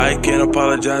I can't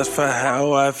apologize for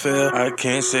how I feel. I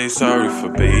can't say sorry for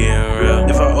being real.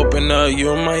 If I open up,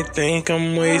 you might think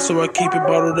I'm weak, so I keep it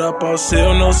bottled up, I'll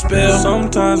seal, no spill.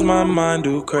 Sometimes my mind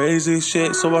do crazy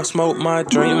shit, so I smoke my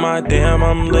drink, my damn,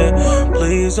 I'm lit.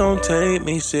 Please don't take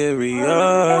me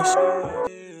serious.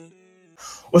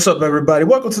 What's up, everybody?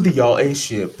 Welcome to the Y'all Ain't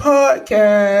Shit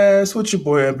podcast with your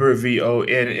boy Emperor VO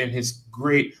and his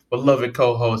great beloved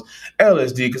co-host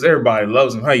LSD, because everybody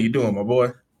loves him. How you doing, my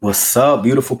boy? What's up,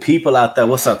 beautiful people out there?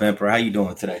 What's up, Emperor? How you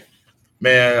doing today?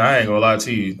 Man, I ain't gonna lie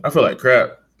to you. I feel like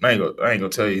crap. I ain't gonna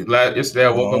tell you. Yesterday I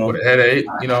woke up with a headache.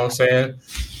 You know what I'm saying?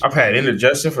 I've had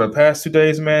indigestion for the past 2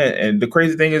 days, man. And the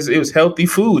crazy thing is, it was healthy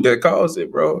food that caused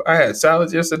it, bro. I had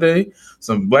salads yesterday,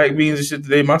 some black beans and shit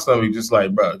today. My stomach just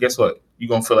like, bro, guess what? You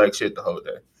gonna feel like shit the whole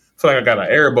day. I feel like I got an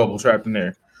air bubble trapped in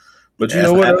there. But you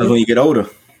know what happens when you get older.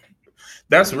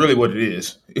 That's really what it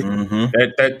is. Mm-hmm.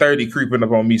 That 30 creeping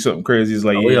up on me, something crazy. Is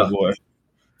like, yeah, boy,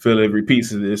 feel every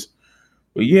piece of this.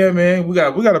 But yeah, man, we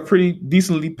got a pretty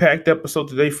decently packed episode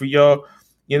today for y'all.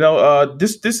 You know,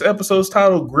 this episode's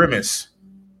titled Grimace.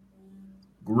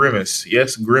 Grimace,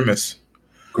 yes, Grimace.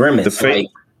 Grimace,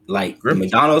 like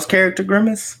Grimace. McDonald's character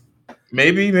Grimace.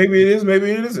 Maybe it is,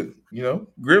 maybe it isn't. You know,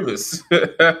 Grimace.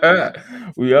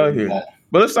 We out here.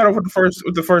 But let's start off with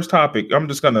the first topic. I'm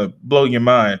just gonna blow your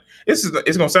mind. It's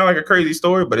gonna sound like a crazy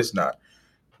story, but it's not.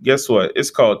 Guess what? It's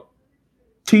called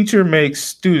Teacher Makes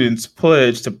Students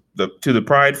Pledge to the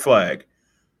Pride Flag.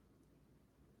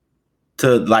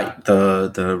 To like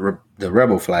the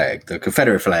rebel flag, the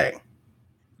Confederate flag.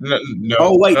 No.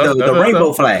 Oh wait, the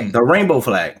rainbow flag. The rainbow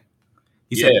flag.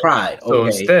 You said pride. Okay. So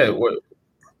instead,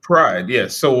 pride,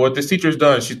 yes. So what this teacher's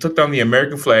done, she took down the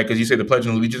American flag because you say the Pledge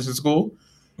of Allegiance in school,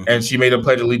 and she made a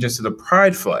pledge of allegiance to the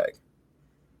pride flag.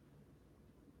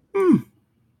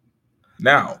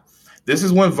 Now, this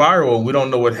is went viral, and we don't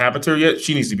know what happened to her yet.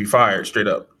 She needs to be fired straight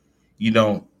up. You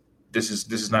know, this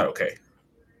is not okay.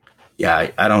 Yeah,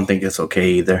 I don't think it's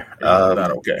okay either. It's not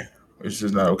okay. It's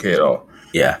just not okay at all.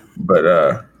 Yeah, but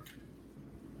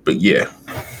yeah,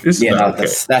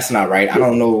 that's not right. I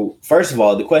don't know. First of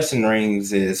all, the question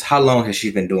rings is how long has she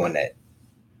been doing that?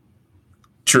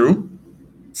 True.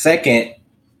 Second,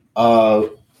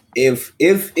 if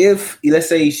let's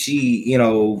say she,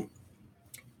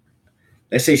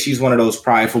 let's say she's one of those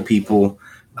prideful people,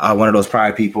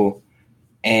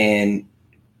 and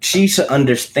she should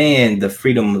understand the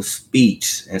freedom of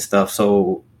speech and stuff.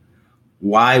 So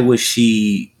why would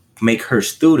she make her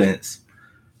students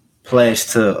pledge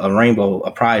to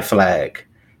a pride flag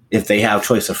if they have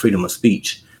choice of freedom of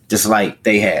speech? Just like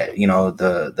they had,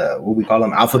 the what we call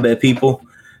them, alphabet people.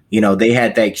 They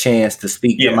had that chance to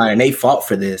speak their mind, and they fought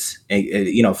for this,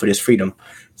 for this freedom.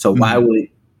 So why would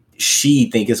she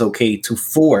think it's okay to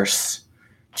force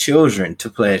children to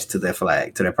pledge to their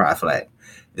flag, to their pride flag,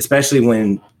 especially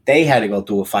when they had to go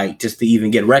through a fight just to even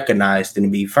get recognized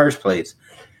in the first place?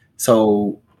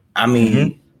 So, I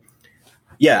mean,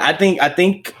 I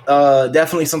think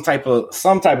definitely some type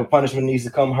of punishment needs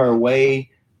to come her way.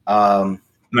 No,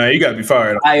 you got to be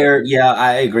fired. Fired, yeah,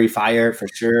 I agree. Fired for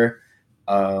sure.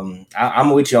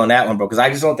 I'm with you on that one, bro, because I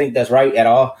just don't think that's right at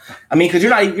all. I mean, because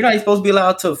you're not supposed to be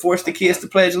allowed to force the kids to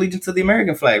pledge allegiance to the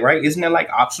American flag, right? Isn't it like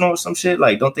optional or some shit?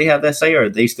 Like, don't they have that say, or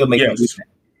they still make them do that?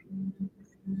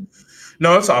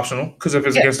 No, it's optional because if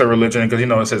it's against their religion, because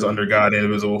it says under God,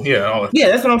 indivisible. Yeah, all that. Yeah,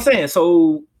 that's what I'm saying.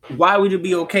 So why would it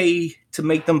be okay to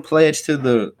make them pledge to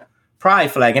the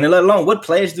pride flag, and let alone what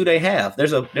pledge do they have?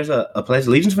 There's a pledge of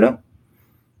allegiance for them.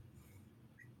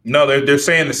 No, they're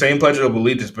saying the same pledge of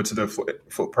allegiance, but to the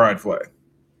pride flag.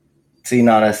 See,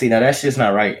 that's just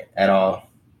not right at all.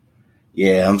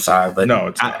 Yeah, I'm sorry, but no,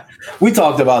 it's not. We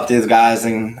talked about this, guys,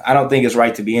 and I don't think it's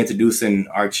right to be introducing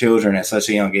our children at such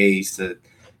a young age to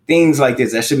things like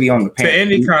this. That should be on the parent.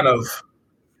 To any kind of,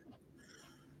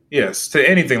 to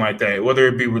anything like that, whether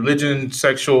it be religion,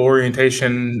 sexual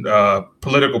orientation,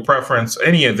 political preference,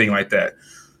 anything like that,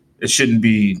 it shouldn't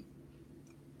be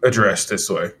addressed this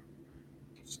way.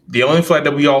 The only flag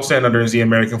that we all stand under is the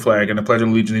American flag, and the Pledge of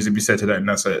Allegiance needs to be set to that, and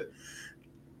that's it.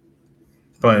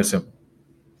 Plain and simple.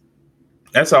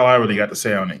 That's all I really got to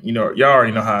say on it. Y'all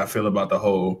already know how I feel about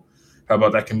how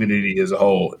about that community as a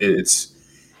whole. It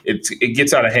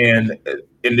gets out of hand,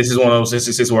 and this is one of those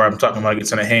instances where I'm talking about it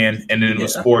gets out of hand, and then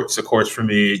with sports, of course, for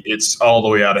me, it's all the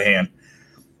way out of hand.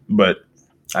 But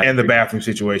and the bathroom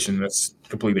situation, that's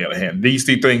completely out of hand. These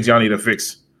 3 things y'all need to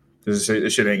fix, because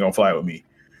this shit ain't gonna fly with me.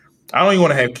 I don't even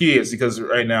want to have kids because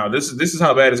right now this is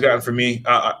how bad it's gotten for me.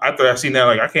 After I've seen that,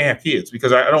 like, I can't have kids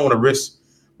because I don't want to risk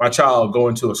my child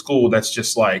going to a school that's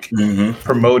just like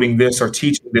promoting this or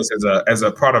teaching this as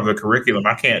a part of the curriculum.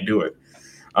 I can't do it.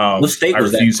 What state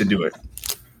was I refuse to do it.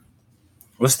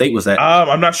 What state was that?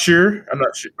 I'm not sure.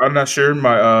 I'm not sure.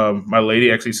 My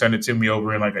lady actually sent it to me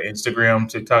over in like an Instagram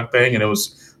TikTok thing, and it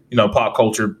was pop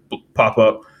culture pop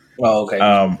up. Oh, okay.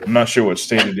 I'm not sure what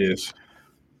state it is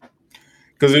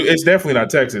because it's definitely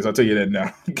not Texas. I'll tell you that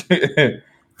now.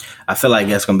 I feel like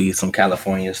that's gonna be some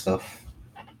California stuff.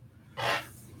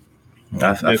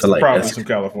 I feel like probably that's some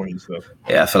California stuff.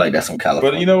 Yeah, I feel like that's some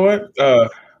California. But you know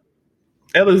what?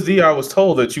 LSD, I was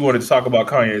told that you wanted to talk about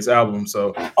Kanye's album,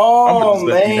 so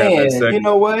man, you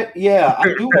know what? Yeah,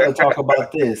 I do want to talk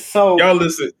about this. So y'all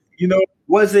listen.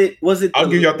 Was it? I'll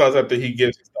give y'all thoughts after he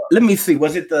gives his thoughts. Let me see.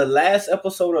 Was it the last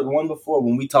episode or the one before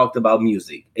when we talked about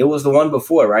music? It was the one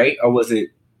before, right? Or was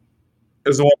it? It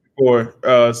was the one before.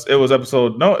 It was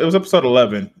episode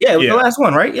 11. Yeah, it was the last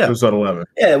one, right? Yeah, episode 11.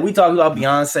 Yeah, we talked about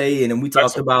Beyonce, and then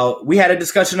we had a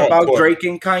discussion about Drake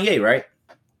and Kanye, right?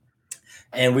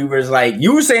 And we were like,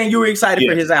 you were saying you were excited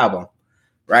for his album,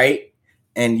 right?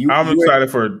 And I'm excited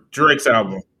for Drake's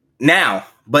album now,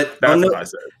 but that's what I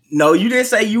said. No, you didn't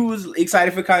say you was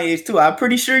excited for Kanye's too. I'm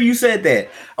pretty sure you said that.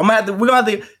 We're gonna have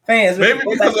to fans. Maybe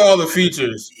because of all the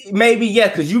features. Maybe, yeah,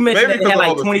 because you mentioned that it had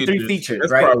like 23 features,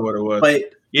 that's right? Probably what it was.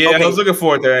 But I was looking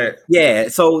forward to that. Yeah,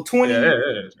 so 20. Yeah.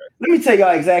 Let me tell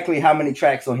y'all exactly how many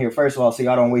tracks on here, first of all, so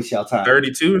y'all don't waste y'all time.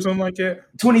 32 or something like that?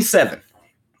 27.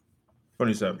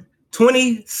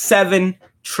 27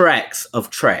 tracks of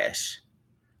trash.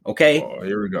 Okay? Oh,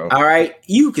 here we go. All right.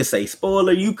 You could say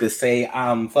spoiler. You could say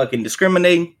I'm fucking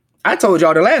discriminating. I told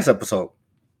y'all the last episode.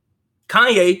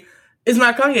 Kanye is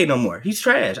not Kanye no more. He's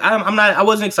trash. I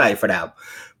wasn't excited for that album.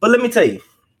 But let me tell you,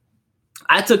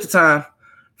 I took the time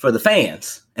for the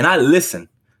fans and I listened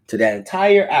to that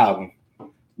entire album,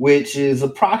 which is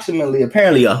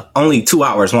apparently only 2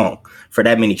 hours long for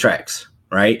that many tracks,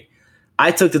 right?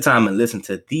 I took the time and listened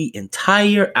to the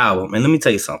entire album. And let me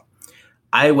tell you something.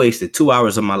 I wasted 2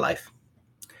 hours of my life.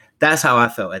 That's how I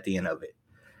felt at the end of it.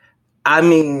 I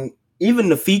mean, even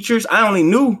the features, I only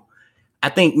knew, I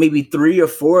think maybe 3 or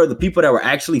 4 of the people that were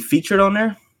actually featured on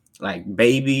there. Like Lil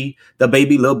Baby, The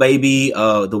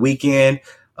Weeknd,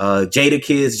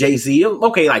 Jadakiss, Jay-Z.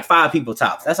 Okay, like 5 people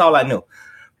tops. That's all I knew.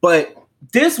 But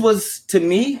this was, to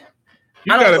me...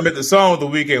 You gotta admit, the song with The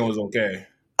Weeknd was okay.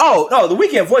 Oh, no, The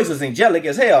Weeknd voice was angelic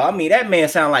as hell. I mean, that man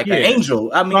sounded like an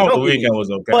angel. I mean, The Weeknd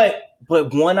was okay.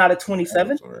 But 1 out of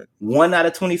 27? 1 out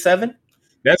of 27?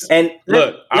 Let's be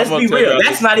real.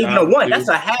 That's not even a 1. That's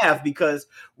a half, because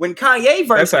when Kanye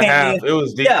verse came in, it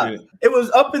was decent. It was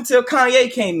up until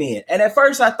Kanye came in. And at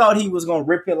first I thought he was going to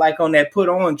rip it like on that Put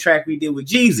On track we did with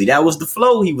Jeezy. That was the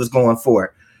flow he was going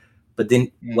for. But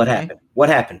then what happened? What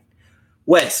happened?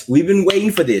 Wes, we've been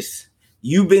waiting for this.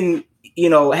 You've been,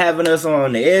 having us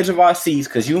on the edge of our seats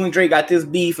because you and Drake got this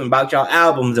beef about y'all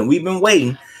albums, and we've been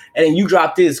waiting. And then you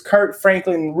dropped this Kurt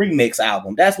Franklin remix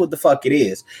album. That's what the fuck it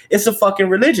is. It's a fucking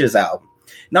religious album.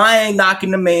 Now, I ain't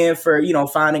knocking the man for,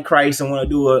 finding Christ and want to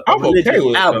do a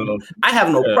religious album. I have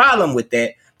no problem with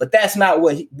that, but that's not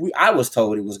what I was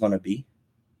told it was going to be.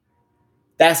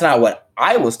 That's not what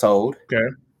I was told.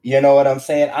 Okay. You know what I'm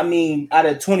saying? I mean, out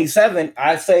of 27,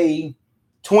 I say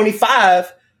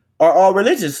 25 are all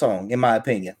religious songs, in my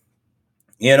opinion.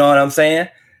 You know what I'm saying?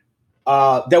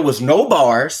 There was no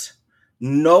bars.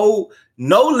 No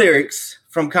lyrics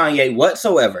from Kanye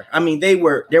whatsoever. I mean, there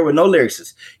were no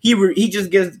lyrics. He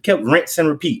just kept rinse and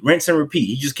repeat.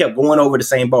 He just kept going over the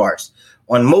same bars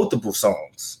on multiple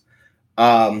songs.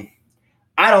 I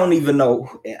don't even know.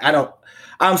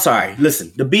 I'm sorry.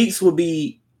 Listen, the beats will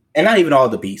be, and not even all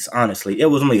the beats, honestly. It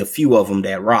was only a few of them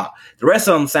that rock. The rest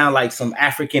of them sound like some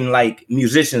African like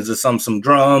musicians or some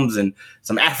drums and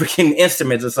some African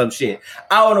instruments or some shit.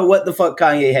 I don't know what the fuck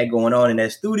Kanye had going on in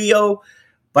that studio,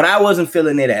 but I wasn't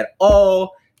feeling it at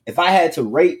all. If I had to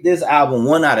rate this album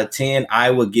 1 out of 10,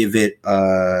 I would give it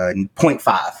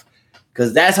 0.5,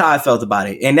 because that's how I felt about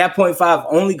it. And that 0.5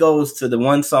 only goes to the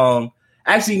one song.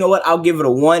 Actually, you know what? I'll give it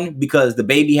a 1 because the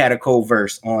baby had a cold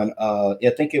verse on, I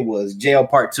think it was Jail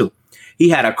Part 2. He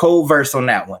had a cold verse on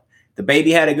that one. The baby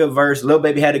had a good verse. Lil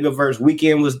Baby had a good verse.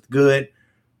 Weeknd was good.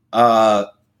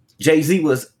 Jay-Z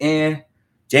was in.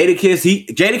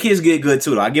 Jadakiss did good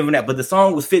too, though. I'll give him that. But the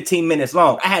song was 15 minutes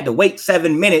long. I had to wait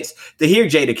 7 minutes to hear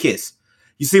Jadakiss.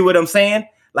 You see what I'm saying?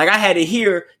 Like, I had to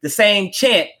hear the same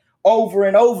chant over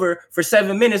and over for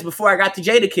 7 minutes before I got to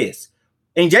Jadakiss.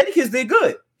 And Jadakiss did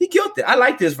good. He killed it. I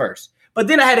like this verse. But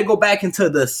then I had to go back into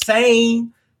the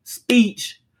same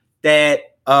speech that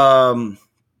the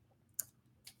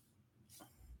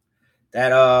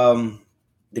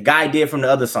guy did from the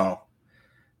other song.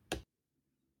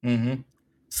 Mm-hmm.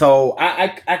 So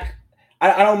I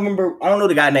I don't remember. I don't know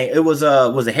the guy name. It was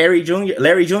it Harry Jr.,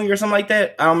 Larry Jr. or something like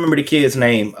that. I don't remember the kid's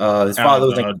name. His father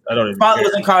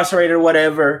was incarcerated or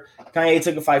whatever. Kanye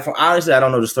took a fight from. Honestly, I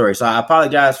don't know the story, so I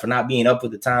apologize for not being up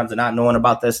with the times and not knowing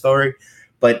about that story.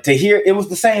 But to hear it was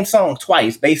the same song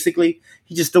twice, basically.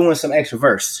 He just threw in some extra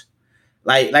verse.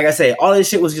 Like I said, all this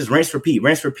shit was just rinse, repeat,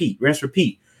 rinse, repeat, rinse,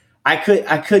 repeat. I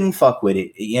couldn't fuck with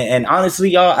it. And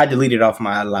honestly, y'all, I deleted it off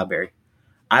my library.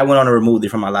 I went on and removed it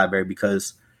from my library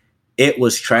because it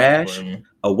was trash,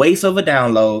 a waste of a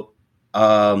download.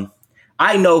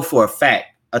 I know for a fact,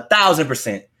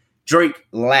 1,000%, Drake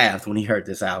laughed when he heard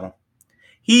this album.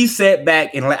 He sat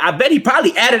back and I bet he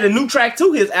probably added a new track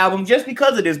to his album just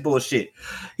because of this bullshit.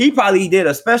 He probably did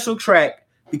a special track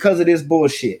because of this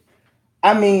bullshit.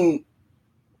 I mean,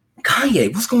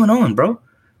 Kanye, what's going on, bro?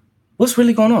 What's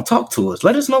really going on? Talk to us.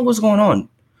 Let us know what's going on.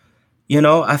 You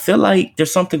know, I feel like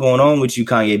there's something going on with you,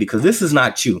 Kanye, because this is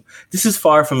not you. This is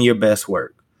far from your best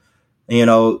work. You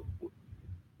know,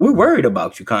 we're worried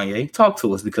about you, Kanye. Talk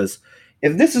to us, because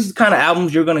if this is the kind of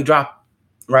albums you're going to drop,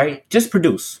 right, just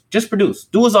produce. Just produce.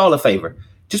 Do us all a favor.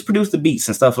 Just produce the beats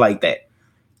and stuff like that.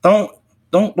 Don't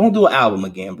do an album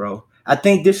again, bro. I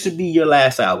think this should be your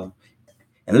last album.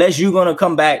 Unless you're going to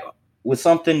come back with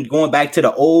something going back to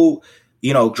the old,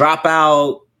 you know,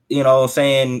 Dropout, you know what I'm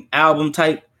saying, album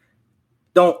type.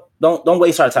 Don't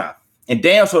waste our time. And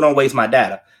damn sure don't waste my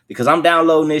data, because I'm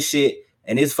downloading this shit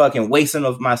and it's fucking wasting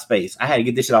of my space. I had to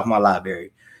get this shit off my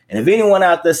library. And if anyone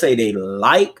out there say they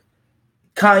like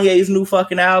Kanye's new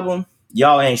fucking album,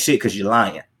 y'all ain't shit, because you're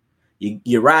lying.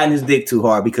 You're riding his dick too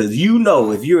hard, because you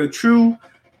know if you're a true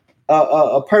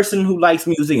a person who likes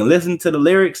music and listen to the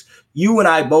lyrics, you and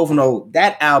I both know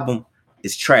that album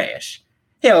is trash.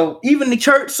 Hell, even the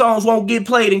church songs won't get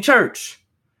played in church.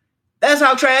 That's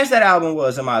how trash that album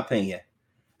was, in my opinion.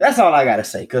 That's all I gotta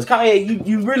say. Because Kanye,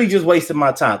 you really just wasted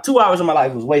my time. 2 hours of my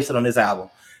life was wasted on this album.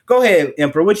 Go ahead,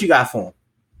 Emperor. What you got for him?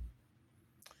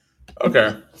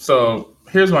 Okay, so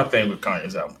here's my thing with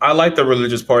Kanye's album. I like the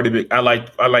religious part of it. I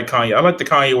like Kanye. I like the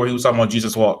Kanye where he was talking about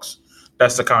Jesus walks.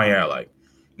 That's the Kanye I like.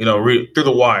 You know, through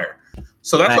the wire.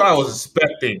 So that's what I was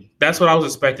expecting. That's what I was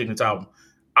expecting this album.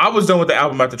 I was done with the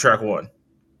album after track 1.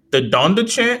 The Donda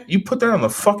chant, you put that on the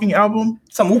fucking album?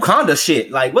 Some Wakanda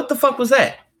shit. Like, what the fuck was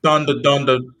that? Donda,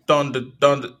 Donda, Donda,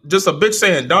 Donda. Just a bitch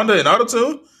saying Donda in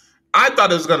autotune? I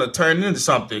thought it was gonna turn into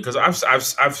something, because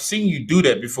I've seen you do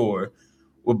that before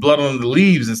with Blood on the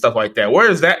Leaves and stuff like that.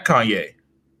 Where is that Kanye?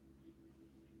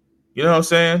 You know what I'm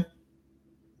saying?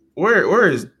 Where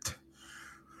is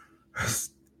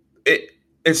it?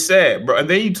 It's sad, bro. And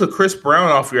then you took Chris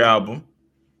Brown off your album.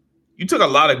 You took a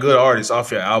lot of good artists off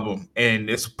your album, and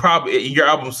it's probably your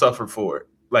album suffered for it.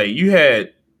 Like, you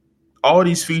had all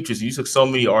these features, and you took so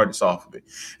many artists off of it,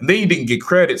 and then you didn't get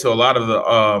credit to a lot of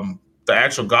the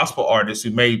actual gospel artists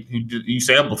who you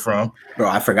sampled from. Bro,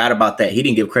 I forgot about that. He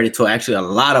didn't give credit to actually a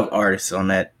lot of artists on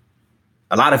that.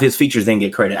 A lot of his features didn't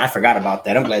get credit. I forgot about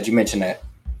that. I'm glad you mentioned that.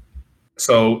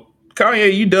 So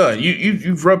Kanye, you done.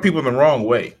 You've rubbed people in the wrong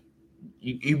way.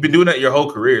 You've been doing that your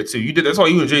whole career too. You did. That's why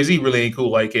you and Jay-Z really ain't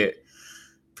cool like it,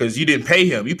 because you didn't pay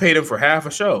him. You paid him for half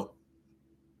a show,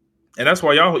 and that's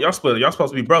why y'all split. Y'all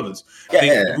supposed to be brothers.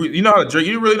 Yeah. You know how Drake.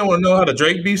 You really don't want to know how the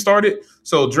Drake beef started.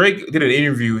 So Drake did an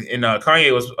interview, and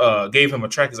Kanye gave him a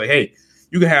track. He's like, "Hey,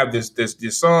 you can have this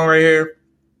song right here,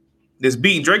 this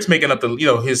beat." And Drake's making up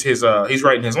he's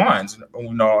writing his lines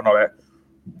and all that.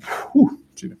 Whew,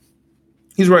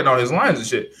 he's writing all his lines and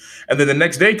shit. And then the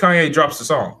next day, Kanye drops the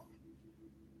song.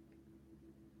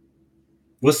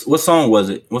 What song was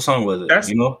it? What song was it? That's,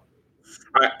 you know,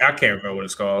 I can't remember what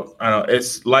it's called. I don't know.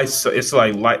 It's life. It's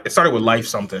like life. It started with life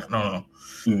something. I don't know.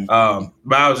 Mm-hmm.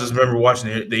 But I was just remember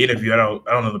watching the interview. I don't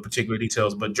know the particular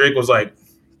details. But Drake was like,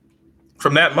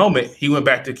 from that moment, he went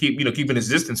back to keeping his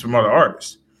distance from other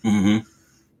artists. Mm-hmm.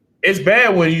 It's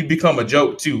bad when you become a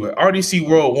joke too. RDC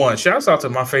World 1. Shouts out to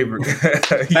my favorite.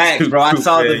 Thanks, bro. I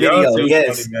saw the video.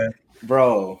 Yes, funny,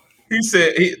 bro. He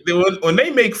said when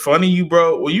they make fun of you,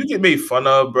 bro, when you get made fun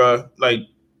of, bro, like,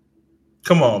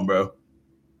 come on, bro.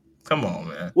 Come on,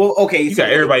 man. Well, okay. You got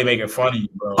everybody making fun of you,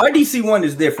 bro. RDC 1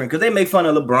 is different because they make fun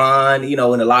of LeBron, you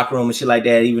know, in the locker room and shit like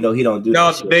that, even though he don't do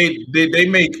no, that shit. They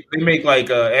make like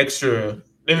extra,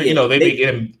 they make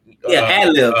him.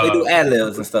 ad-libs. They do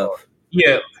ad-libs and stuff.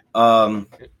 Yeah.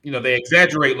 They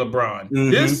exaggerate LeBron.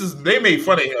 Mm-hmm. They made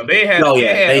fun of him. They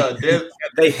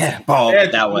had Paul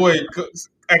that boy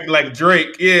acting like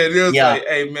Drake. Yeah, it was like,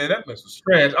 hey man, that mess was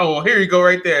trash. Oh, well, here you go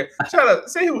right there. Shut up.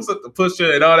 Say he was up the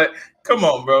pusher and all that. Come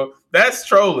on, bro. That's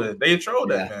trolling. They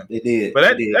trolled that man. They did. But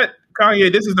that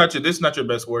Kanye, this is not your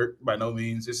best work by no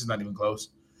means. This is not even close.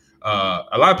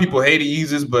 A lot of people hated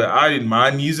Yeezus, but I didn't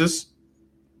mind Yeezus.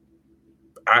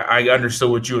 I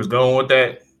understood what you was going with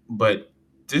that, but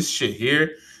this shit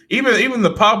here, even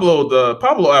the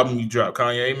Pablo album you dropped,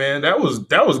 Kanye, man, that was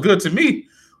good to me.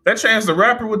 That Chance the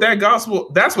Rapper with that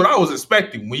gospel, that's what I was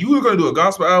expecting. When you were gonna do a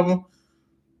gospel album,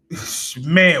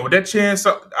 man, with that Chance,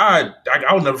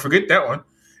 I'll never forget that one.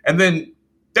 And then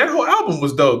that whole album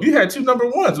was dope. You had 2 number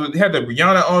ones. You had the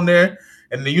Rihanna on there,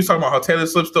 and then you talking about how Taylor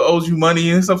Swift still owes you money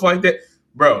and stuff like that.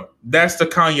 Bro, that's the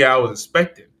Kanye I was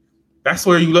expecting. That's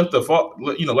where you left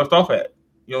off at.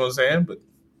 You know what I'm saying? But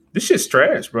this shit's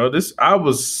trash, bro. I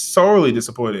was sorely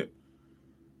disappointed.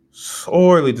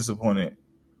 Sorely disappointed.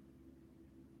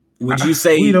 Would you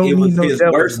say it was his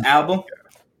worst album?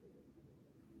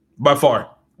 By far.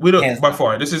 By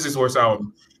far. This is his worst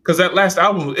album. Because that last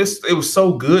album, it was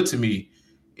so good to me.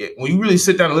 When you really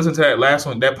sit down and listen to that last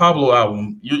one, that Pablo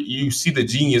album, you see the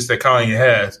genius that Kanye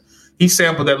has. He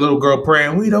sampled that little girl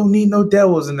praying, "We don't need no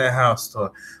devils in that house,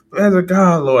 Lord. But as a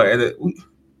God, Lord."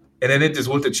 And then it just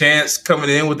went to Chance coming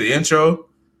in with the intro.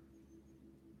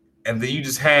 And then you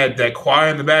just had that choir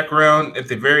in the background at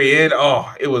the very end.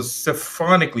 Oh, it was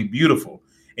symphonically beautiful.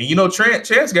 And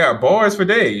Chance got bars for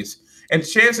days. And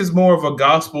Chance is more of a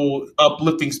gospel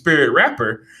uplifting spirit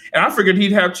rapper. And I figured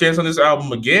he'd have Chance on this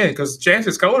album again because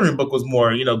Chance's coloring book was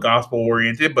more, gospel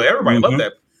oriented. But everybody loved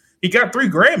that. He got 3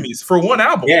 Grammys for one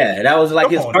album. Yeah, that was like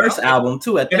his first album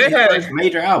too. I think his first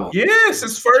major album. Yes,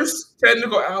 his first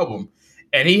technical album.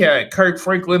 And he had Kirk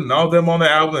Franklin and all them on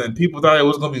the album, and people thought it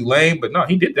was going to be lame, but no,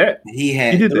 he did that. He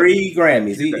had 3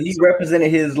 Grammys. He represented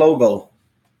his logo.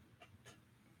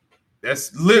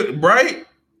 That's lit, right?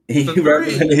 He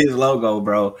represented his logo,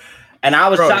 bro. And I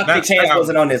was shocked that Chance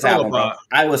wasn't on this album, bro.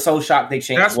 I was so shocked that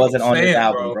Chance wasn't on this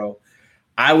album, bro.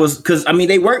 I was, because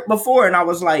they worked before, and I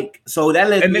was like, so that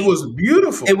lets me. And it was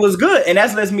beautiful. It was good, and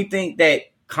that lets me think that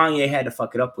Kanye had to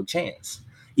fuck it up with Chance.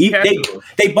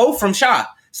 They both from Shaw,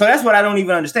 so that's what I don't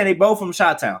even understand. They both from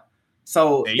Chi-Town,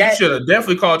 so you should have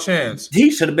definitely called Chance. He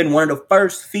should have been one of the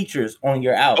first features on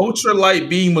your album. Ultra Light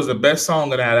Beam was the best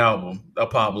song of that album,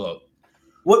 Pablo.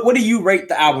 What do you rate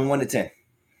the album 1 to 10?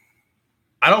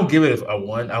 I don't give it a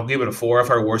 1. I'll give it a 4. I've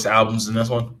heard worse albums than this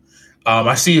one.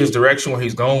 I see his direction where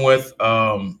he's going with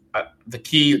the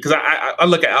key, because I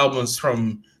look at albums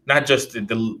from not just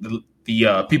the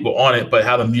people on it, but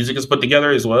how the music is put together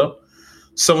as well.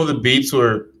 Some of the beats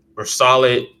were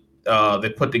solid. They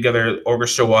put together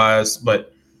orchestra wise,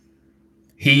 but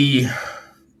he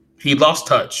lost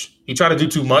touch. He tried to do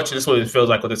too much, and that's what it feels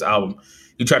like with this album.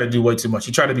 He tried to do way too much.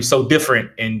 He tried to be so different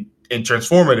and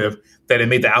transformative that it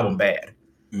made the album bad.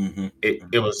 Mm-hmm.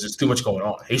 It was just too much going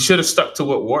on. He should have stuck to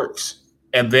what works,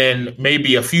 and then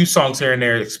maybe a few songs here and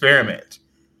there experiment.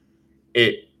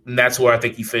 And that's where I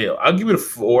think he failed. I'll give it a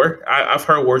 4. I've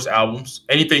heard worse albums.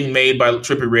 Anything made by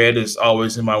Trippie Redd is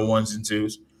always in my 1s and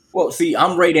 2s. Well, see,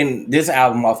 I'm rating this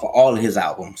album off of all of his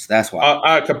albums. That's why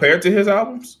I compare it to his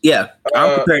albums. Yeah,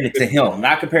 I'm comparing it to him,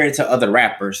 not comparing it to other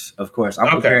rappers. Of course, I'm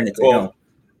comparing it to him.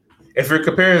 If you're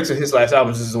comparing it to his last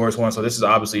albums, this is the worst one. So this is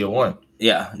obviously a 1.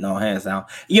 Yeah, no, hands down.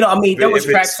 There was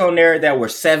tracks on there that were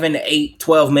 7, 8,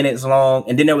 12 minutes long.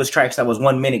 And then there was tracks that was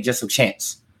 1 minute just of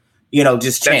Chance.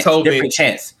 Just Chance, different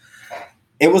Chance.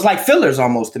 It was like fillers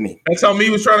almost to me. That told me he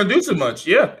was trying to do too much.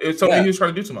 Yeah, it told me he was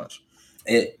trying to do too much.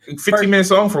 15 minutes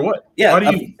long for what?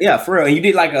 Yeah, for real. And you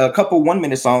did like a couple 1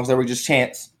 minute songs that were just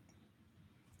Chance.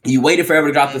 You waited forever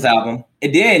to drop this album.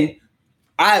 And then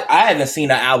I haven't seen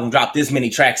an album drop this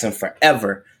many tracks in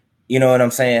forever. You know what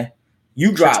I'm saying?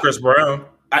 You dropped Chris Brown.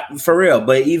 For real,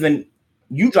 but even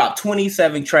you dropped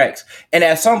 27 tracks. And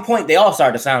at some point they all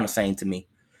started to sound the same to me.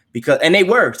 And they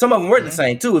were. Some of them were the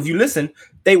same too. If you listen,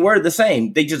 they were the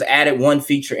same. They just added one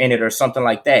feature in it or something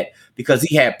like that. Because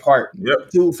he had part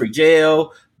 2 for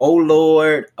Jail, Oh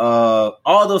Lord,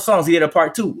 all those songs he did a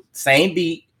part 2. Same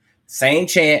beat, same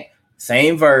chant,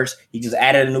 same verse. He just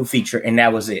added a new feature and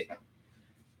that was it.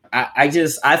 I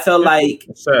felt like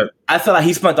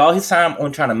he spent all his time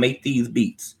on trying to make these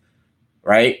beats,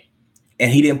 right? And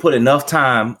he didn't put enough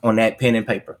time on that pen and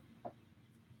paper.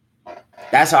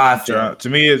 That's how I feel. To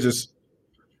me, it's just,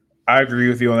 I agree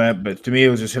with you on that, but to me, it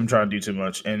was just him trying to do too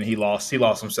much, and he lost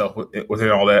himself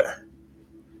within all that.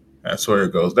 That's where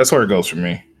it goes. That's where it goes for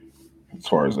me. As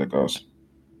far as that goes,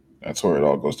 that's where it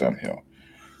all goes downhill.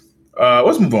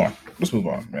 Let's move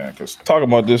on, man. Because talking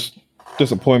about this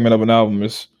disappointment of an album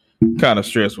is kind of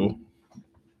stressful.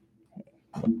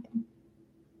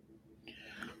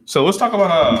 So let's talk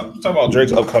about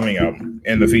Drake's upcoming album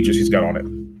and the features he's got on it.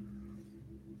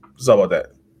 Let's talk about that.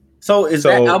 So is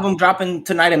that album dropping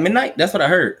tonight at midnight? That's what I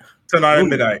heard. Tonight at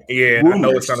midnight. Yeah, rumors. I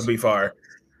know it's gonna be fire.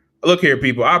 Look here,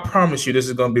 people. I promise you, this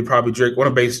is gonna be probably one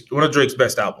of Drake's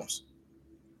best albums.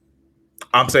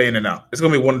 I'm saying it now. It's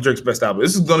gonna be one of Drake's best albums.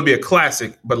 This is gonna be a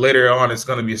classic, but later on, it's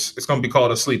gonna be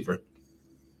called a sleeper.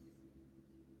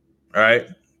 All right.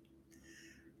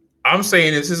 I'm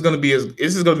saying this is gonna be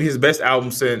his best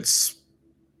album since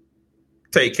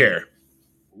Take Care.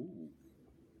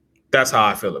 That's how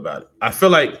I feel about it. I feel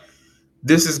like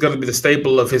this is gonna be the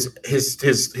staple of his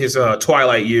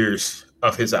twilight years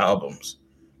of his albums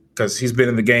because he's been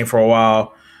in the game for a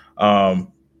while.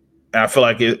 I feel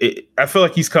like I feel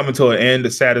like he's coming to an end.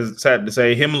 It's sad to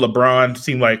say. Him and LeBron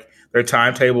seem like their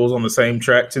timetables on the same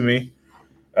track to me.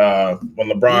 When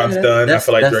LeBron's done, I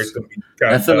feel like Drake's gonna be.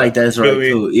 I feel like that's right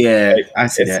too. Yeah, I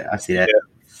see that. Yeah.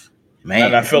 Man,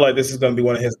 and I feel like this is gonna be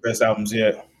one of his best albums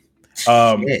yet.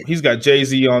 He's got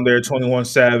Jay-Z on there, 21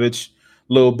 Savage,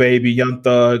 Lil Baby, Young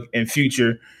Thug, and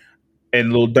Future,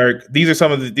 and Lil Durk. These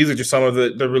are just some of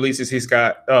the releases he's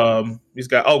got.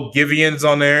 Giveon's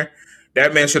on there.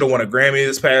 That man should have won a Grammy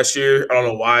this past year. I don't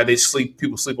know why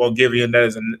people sleep on Giveon. That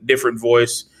is a different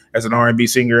voice as an R&B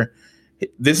singer.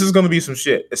 This is going to be some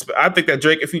shit. I think that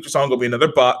Drake and Future song going to be another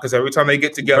bop because every time they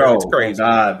get together, it's crazy. Oh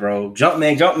God, bro.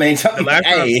 Jumpman.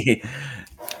 Hey.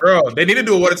 Bro, they need to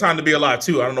do it What a Time to Be Alive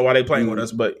too. I don't know why they playing with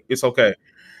us, but it's okay.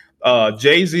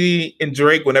 Jay-Z and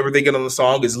Drake, whenever they get on the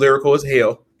song, is lyrical as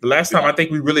hell. The last time I think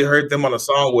we really heard them on a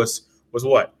song was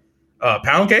what?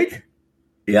 Pound Cake?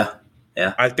 Yeah.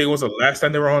 I think it was the last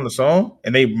time they were on the song,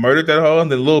 and they murdered that hoe.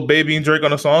 And then Lil Baby and Drake on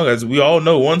the song, as we all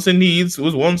know, Wants and Needs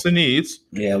was Wants and Needs.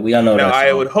 Yeah, we all know now, that.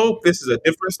 I would hope this is a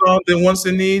different song than Wants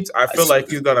and Needs. I feel like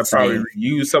he's gonna probably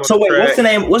reuse some of the So wait, track.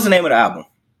 what's the name of the album?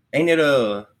 Ain't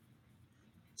it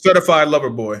Certified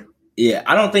Lover Boy? Yeah,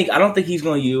 I don't think he's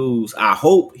gonna use. I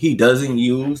hope he doesn't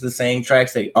use the same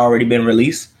tracks that already been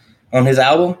released on his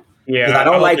album. Yeah, I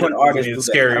don't like when artists do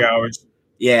Scary Hours.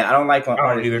 Yeah, I don't like when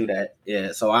artists do that.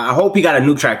 Yeah, so I hope he got a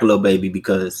new track with Lil Baby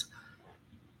because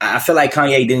I feel like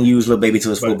Kanye didn't use Lil Baby to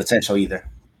his full potential either.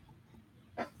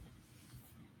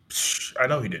 I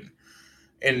know he didn't,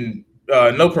 and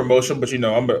no promotion, but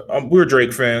we're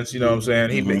Drake fans. You know what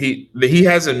I'm saying? He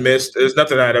hasn't missed. There's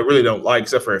nothing that I really don't like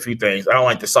except for a few things. I don't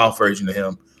like the soft version of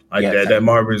him, that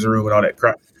Marvin's Room and all that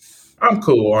crap. I'm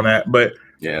cool on that, but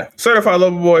Certified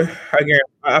Lover Boy, again,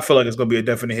 I feel like it's gonna be a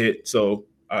definite hit. So.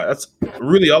 That's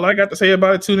really all I got to say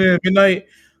about it. Tune in at midnight.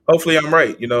 Hopefully I'm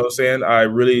right. You know what I'm saying?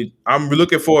 I'm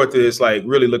looking forward to this, like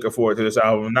really looking forward to this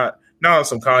album. Not on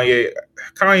some Kanye.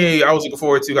 Kanye, I was looking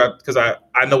forward to because I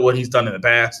know what he's done in the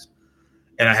past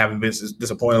and I haven't been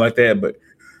disappointed like that. But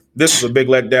this was a big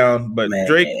letdown. But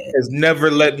Drake has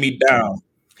never let me down.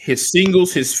 His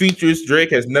singles, his features,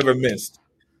 Drake has never missed.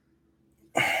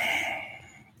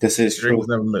 This is Drake true. Has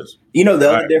never missed. You know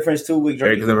the other difference too with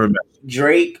Drake. Drake has never missed.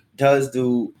 Drake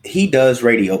does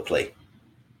radio play.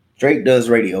 Drake does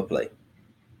radio play.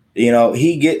 You know,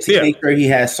 he gets to make sure he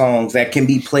has songs that can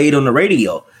be played on the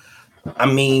radio. I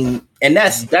mean, and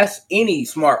that's any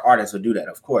smart artist would do that,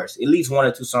 of course. At least one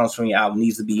or two songs from your album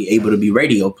needs to be able to be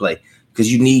radio play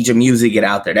because you need your music get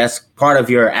out there. That's part of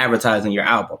your advertising your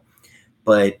album.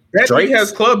 But Drake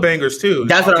has club bangers too.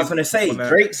 That's what I was going to say.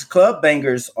 Drake's club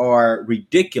bangers are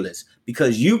ridiculous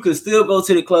because you could still go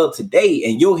to the club today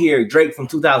and you'll hear Drake from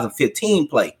 2015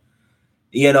 play.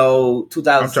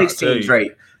 2016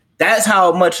 Drake. That's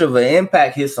how much of an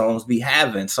impact his songs be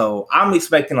having. So I'm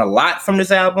expecting a lot from this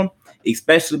album,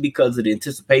 especially because of the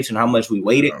anticipation, how much we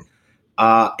waited.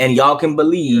 And y'all can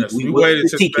believe we waited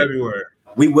till February.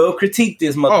 We will critique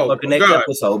this motherfucker next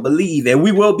episode. Believe, and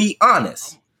we will be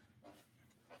honest.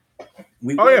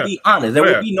 We will be honest. There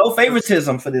will be no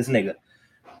favoritism for this nigga.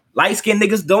 Light-skinned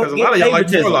niggas don't get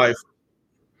favoritism. Like More Life.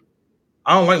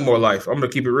 I don't like More Life. I'm gonna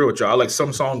keep it real with y'all. I like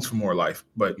some songs from More Life,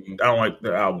 but I don't like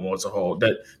the album as a whole.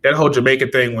 That whole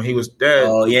Jamaican thing when he was dead.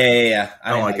 Oh yeah.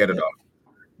 I don't like that at all.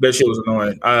 That shit was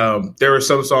annoying. There were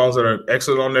some songs that are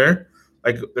excellent on there.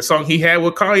 Like the song he had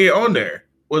with Kanye on there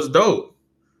was dope.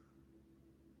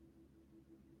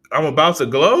 I'm About to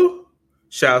Glow.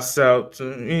 Shouts out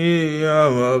to me,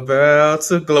 I'm about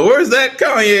to glow. Where's that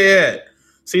Kanye at?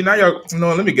 See, now y'all,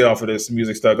 let me get off of this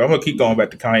music stuff. I'm going to keep going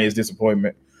back to Kanye's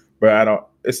disappointment. But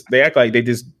they act like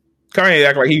Kanye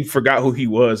act like he forgot who he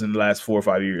was in the last 4 or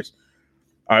 5 years.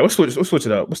 All right, let's switch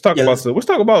it up. Let's talk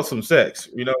about some sex.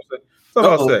 You know what I'm saying? Let's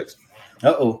talk about sex.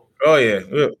 Uh-oh. Oh, yeah.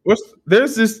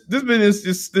 There's this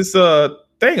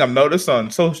thing I've noticed on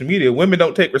social media. Women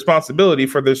don't take responsibility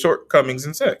for their shortcomings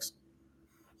in sex.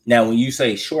 Now, when you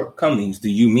say shortcomings, do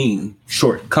you mean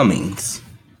shortcomings?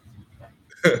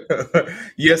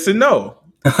 Yes and no.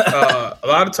 A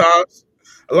lot of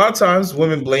times,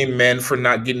 women blame men for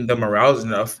not getting them aroused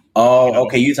enough. Oh,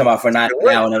 okay. You talking about for not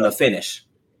allowing them to finish?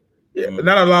 Yeah, but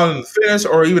not allowing them to finish,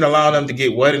 or even allowing them to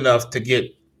get wet enough to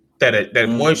get that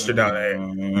moisture down there.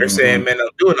 They're saying men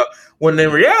don't do enough. When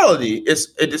in reality,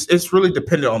 it's really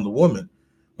dependent on the woman.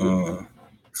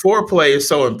 Foreplay is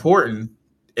so important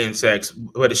in sex,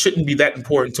 but it shouldn't be that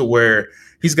important to where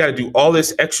he's got to do all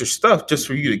this extra stuff just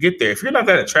for you to get there. If you're not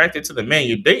that attracted to the man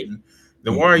you're dating,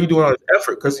 then why are you doing all this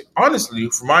effort? Because honestly,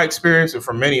 from my experience and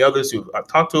from many others who I've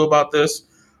talked to about this,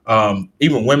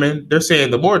 even women, they're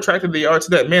saying the more attracted they are to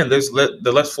that man,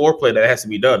 the less foreplay that has to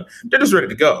be done. They're just ready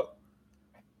to go.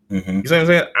 You see what I'm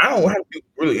saying? I don't have to do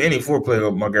really any foreplay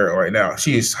with my girl right now.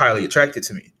 She is highly attracted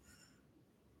to me,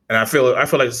 and I feel like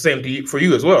it's the same for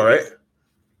you as well, right?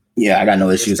 Yeah, I got no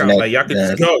issues. Like y'all can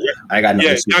just go. I got no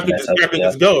issues. Y'all can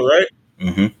just go, right?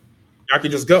 Y'all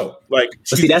can just go. Like,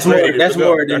 but see, that's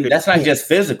not just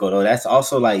physical though. That's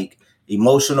also like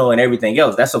emotional and everything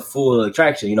else. That's a full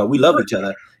attraction. You know, we love each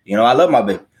other. You know, I love my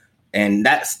baby, and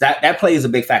that plays a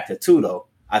big factor too. Though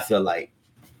I feel like,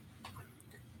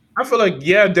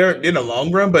 they're in the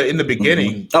long run, but in the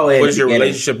beginning, what is your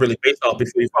relationship really based off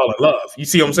before you fall in love? You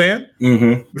see what I'm saying?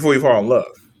 Before you fall in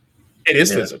love, it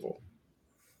is physical.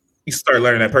 You start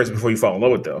learning that person before you fall in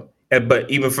love with them. But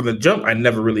even from the jump, I didn't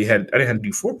have to do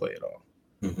foreplay at all.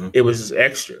 It was just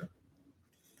extra.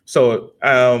 So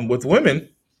with women,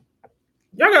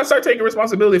 y'all gotta start taking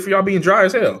responsibility for y'all being dry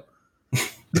as hell.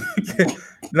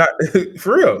 Not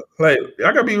for real. Like,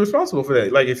 I gotta be responsible for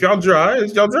that. Like, if y'all dry,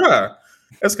 y'all dry.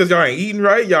 That's because y'all ain't eating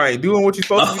right. Y'all ain't doing what you're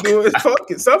supposed to be doing. It's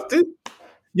fucking something.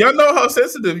 Y'all know how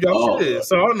sensitive y'all shit is.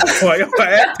 So I don't know why y'all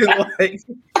acting like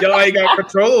y'all ain't got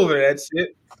control over that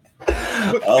shit.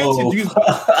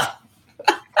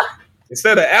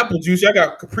 Instead of apple juice, y'all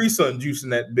got Capri Sun juice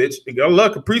in that bitch. Y'all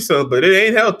love Capri Sun, but it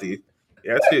ain't healthy.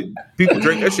 Yeah, that shit. People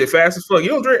drink that shit fast as fuck. You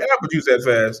don't drink apple juice that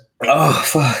fast. Oh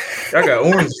fuck! Y'all got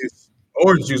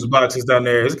orange juice boxes down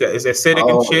there. It's acidic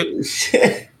and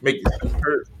shit. Make you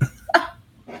hurt.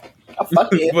 I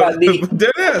fucking hit my knee.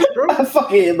 Dead ass, bro. I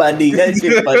fucking hit my knee. That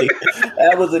shit funny.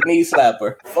 That was a knee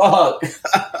slapper. Fuck.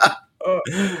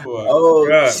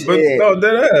 God. Shit. But no,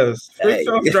 dead ass. Switch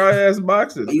off dry ass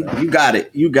boxes. You got it.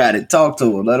 You got it. Talk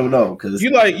to him. Let him know. Cause you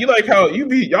like how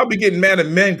y'all be getting mad at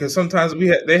men because sometimes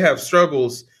they have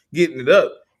struggles getting it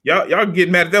up. Y'all get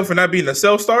mad at them for not being a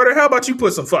self starter. How about you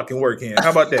put some fucking work in?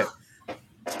 How about that?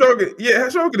 Struggle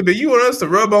to be. You want us to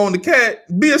rub on the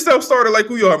cat? Be a self starter like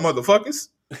we are, motherfuckers.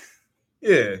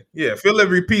 Yeah. Feel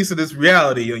every piece of this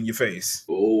reality on your face.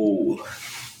 Oh.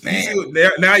 Man.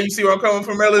 Now you see where I'm coming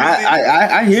from, LSD?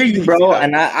 I hear you, bro,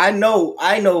 and I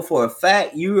know for a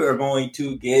fact you are going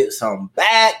to get some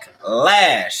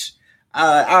backlash.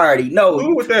 I already know.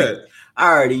 Who with that? I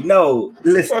already know.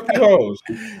 Listen. Fuck you hoes.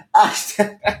 I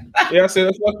said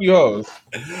fuck you hoes.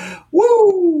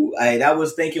 Woo! I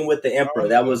was thinking with the Emperor.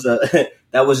 That was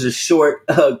a short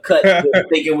cut.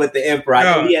 Thinking with the Emperor.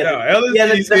 I know he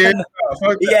hasn't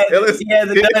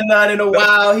done none in a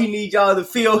while. He needs y'all to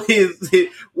feel his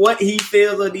what he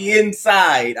feels on the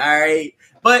inside. All right,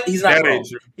 but he's not wrong.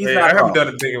 I haven't done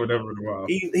a thing with him in a while.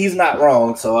 He's not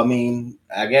wrong. So I mean,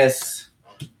 I guess.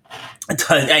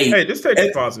 Hey, just take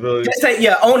responsibility.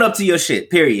 Own up to your shit.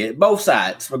 Period. Both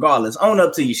sides, regardless. Own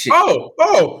up to your shit.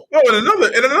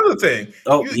 And another thing.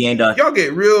 He ain't done. Y'all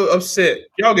get real upset.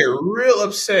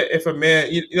 If a man,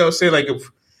 you know, say like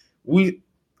if the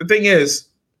thing is,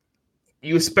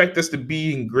 you expect us to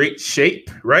be in great shape,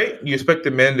 right? You expect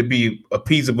the man to be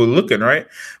appeasable looking, right?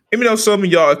 Even though some of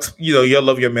y'all, y'all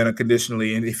love your man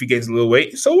unconditionally, and if he gains a little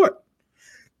weight, so what?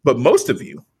 But most of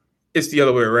you, it's the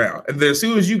other way around. And then as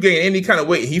soon as you gain any kind of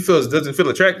weight, he doesn't feel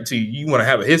attracted to you. You want to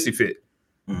have a hissy fit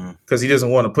because he doesn't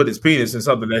want to put his penis in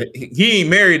something that he ain't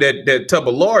married that tub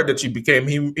of lard that you became.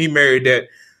 He married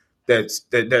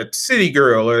that city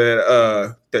girl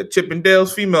or that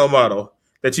Chippendale's female model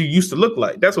that you used to look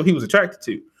like. That's what he was attracted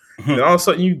to. And all of a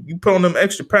sudden you put on them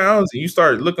extra pounds and you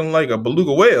start looking like a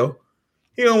beluga whale.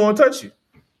 He don't want to touch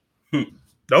you.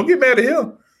 Don't get mad at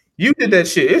him. You did that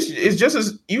shit. It's just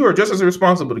as you are just as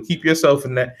responsible to keep yourself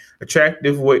in that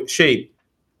attractive shape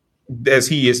as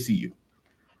he is to you.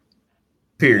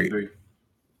 Period.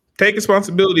 Take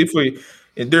responsibility for you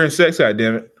during sex.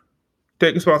 Goddammit.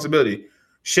 Take responsibility.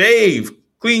 Shave,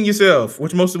 clean yourself,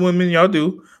 which most of the women y'all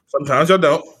do. Sometimes y'all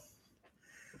don't.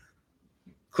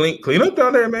 Clean up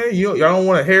down there, man. Y'all don't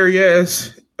want a hairy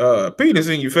ass penis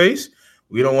in your face.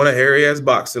 We don't want a hairy ass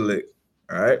box to lick.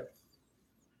 All right.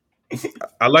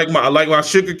 I like my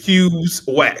sugar cubes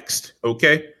waxed.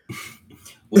 Okay.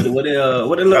 What did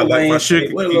Lil Wayne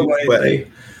say? What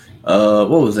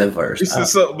was that verse?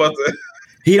 Something about that.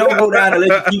 He don't go down and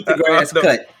let you keep the grass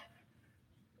cut.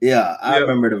 Yeah, I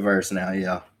remember the verse now.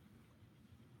 Yeah.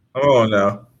 Come on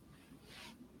now.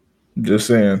 Just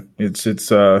saying,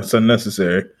 it's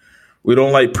unnecessary. We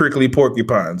don't like prickly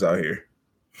porcupines out here.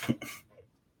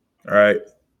 All right.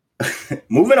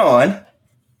 Moving on.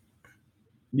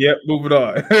 Yep, moving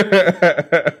on.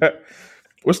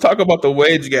 Let's talk about the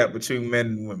wage gap between men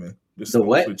and women. Just The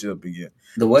what? switch it up again.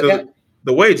 The what gap?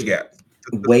 The wage gap.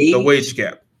 Wage? The wage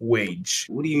gap. Wage.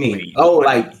 What do you mean? Wage. Oh,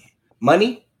 like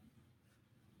money?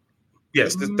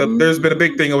 Yes, there's been a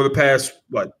big thing over the past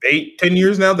 8-10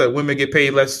 years now that women get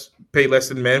paid less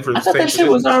than men for I the thought same that shit positions.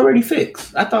 was already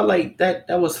fixed. I thought like that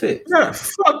was fixed. Nah,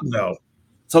 fuck no.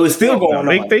 So it's still going on.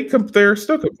 They're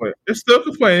still complaining. They're still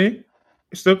complaining.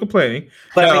 They're still complaining.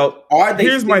 But now, are they?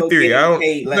 Here's my theory. I don't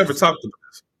paid less? never talked about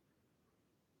this.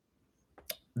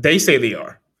 They say they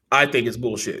are. I think it's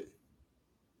bullshit.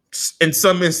 In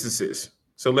some instances.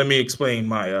 So let me explain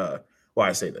my why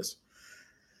I say this.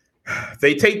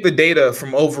 They take the data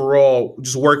from overall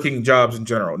just working jobs in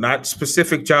general, not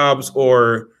specific jobs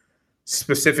or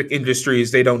specific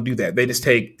industries. They don't do that. They just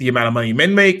take the amount of money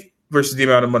men make versus the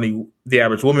amount of money the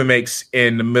average woman makes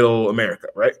in the middle America,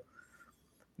 right?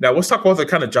 Now, let's talk about the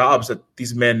kind of jobs that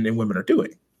these men and women are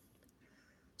doing.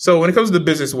 So when it comes to the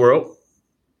business world,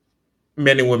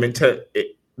 men and women,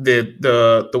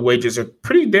 the wages are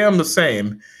pretty damn the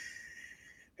same,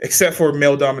 except for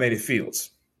male-dominated fields.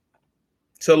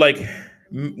 So, like,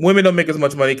 women don't make as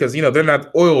much money because, they're not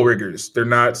oil riggers. They're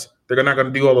not going to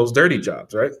do all those dirty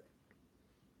jobs, right?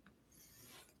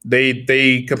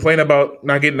 They complain about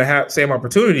not getting the same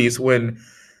opportunities when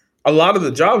a lot of the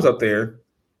jobs out there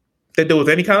that deal with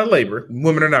any kind of labor,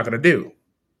 women are not going to do,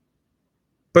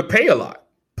 but pay a lot.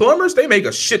 Plumbers, they make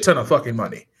a shit ton of fucking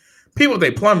money. People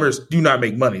that plumbers do not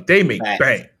make money. They make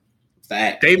bang.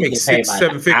 They make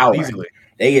 6-7 figures easily.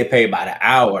 They get paid by the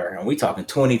hour, and we talking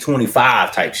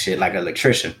 20-25 type shit, like an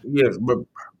electrician. Yes, but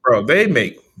bro, they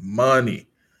make money.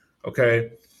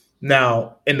 Okay,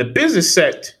 now in the business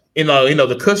sector,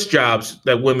 the cuss jobs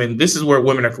that women. This is where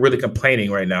women are really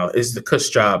complaining right now. Is the cuss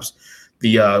jobs,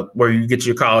 the where you get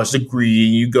your college degree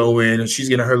and you go in, and she's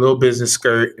getting her little business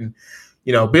skirt, and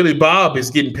Billy Bob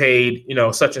is getting paid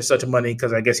such and such money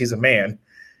because I guess he's a man.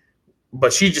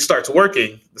 But she just starts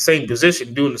working the same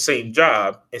position, doing the same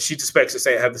job, and she expects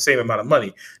to have the same amount of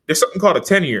money. There's something called a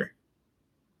tenure.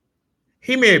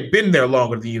 He may have been there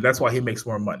longer than you. That's why he makes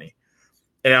more money.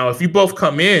 And now, if you both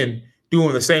come in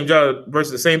doing the same job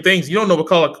versus the same things, you don't know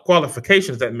what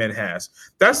qualifications that man has.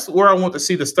 That's where I want to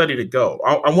see the study to go.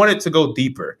 I want it to go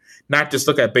deeper, not just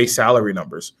look at base salary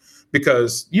numbers,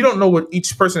 because you don't know what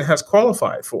each person has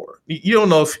qualified for. You don't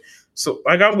know if. So,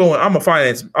 like, I'm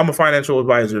a financial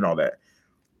advisor and all that.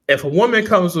 If a woman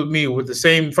comes with me with the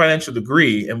same financial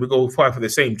degree and we go apply for the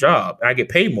same job and I get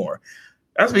paid more,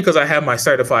 that's because I have my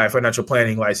certified financial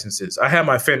planning licenses. I have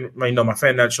my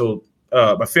financial,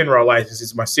 my FINRA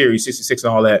licenses, my Series 66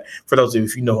 and all that. For those of you,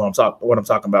 if you know what I'm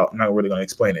talking about, I'm not really going to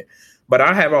explain it. But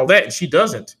I have all that and she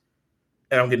doesn't.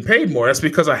 And I'm getting paid more. That's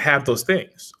because I have those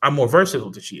things. I'm more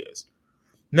versatile than she is.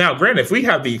 Now, granted, if we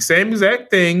have the same exact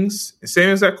things, the same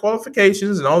exact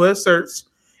qualifications and all that certs,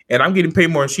 and I'm getting paid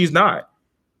more and she's not,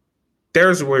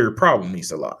 there's where your problem needs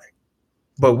to lie.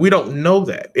 But we don't know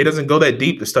that. It doesn't go that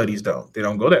deep. The studies don't. They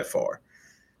don't go that far.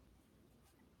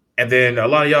 And then a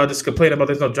lot of y'all just complain about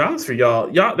there's no jobs for y'all.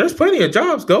 Y'all, there's plenty of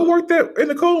jobs. Go work there in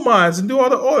the coal mines and do all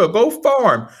the oil. Go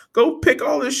farm. Go pick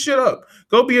all this shit up.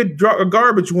 Go be a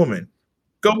garbage woman.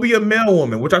 Go be a mail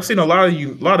woman, which I've seen a lot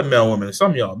of mail women. And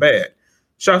some of y'all bad.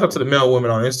 Shout out to the male women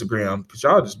on Instagram because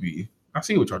y'all I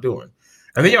see what y'all doing.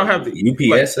 And then y'all have the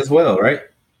UPS as well, right?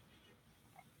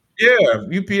 Yeah,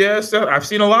 UPS. I've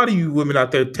seen a lot of you women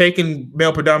out there taking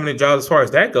male predominant jobs as far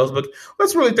as that goes. But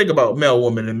let's really think about male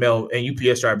women and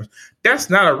UPS drivers.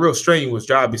 That's not a real strenuous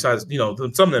job besides,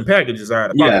 some of them packages are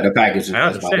out of pocket. Yeah, the packages. I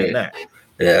understand that.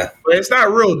 Yeah. But it's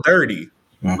not real dirty.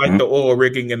 Like the oil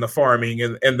rigging and the farming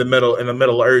and the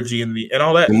metallurgy and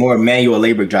all that. The more manual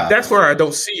labor jobs. That's where I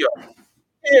don't see y'all.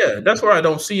 Yeah, that's where I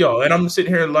don't see y'all. And I'm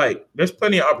sitting here like, there's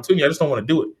plenty of opportunity. I just don't want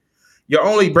to do it. Y'all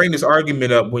only bring this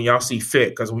argument up when y'all see fit.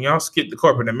 Because when y'all skip the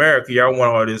corporate America, y'all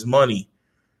want all this money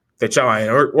that y'all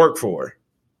ain't work for.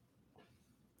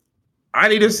 I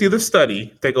need to see the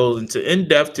study that goes into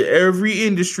in-depth to every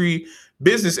industry,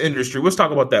 business industry. Let's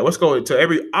talk about that. Let's go into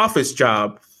every office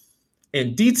job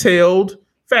in detailed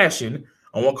fashion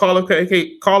on what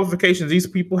qualifications these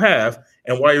people have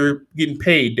and why you're getting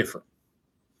paid different.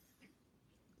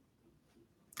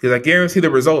 Because I guarantee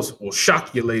the results will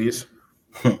shock you, ladies.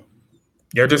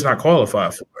 You're just not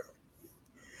qualified for it.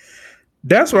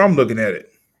 That's where I'm looking at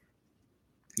it.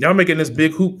 Y'all making this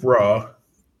big hoop raw,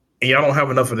 and y'all don't have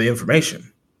enough of the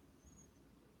information.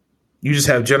 You just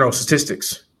have general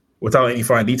statistics without any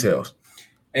fine details.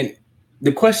 And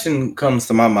the question comes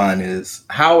to my mind is,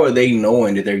 how are they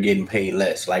knowing that they're getting paid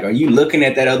less? Like, are you looking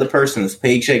at that other person's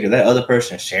paycheck? Is that other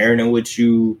person sharing it with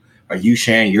you? Are you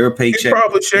sharing your paycheck? They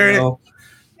probably sharing it.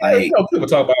 Like, people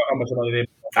talk about how much money they.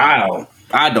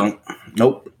 I don't.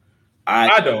 Nope.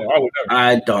 I don't. I would never.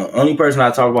 I don't. Only person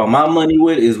I talk about my money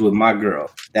with is with my girl.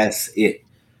 That's it.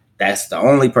 That's the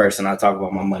only person I talk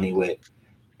about my money with.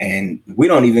 And we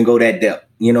don't even go that depth.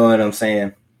 You know what I'm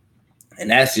saying? And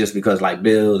that's just because like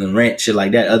bills and rent, shit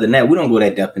like that. Other than that, we don't go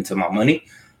that depth into my money.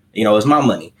 You know, it's my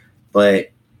money.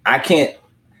 But I can't.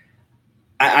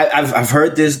 I've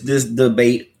heard this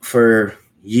debate for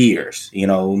years. You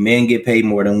know, men get paid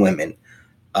more than women.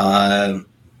 I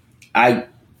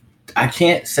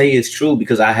can't say it's true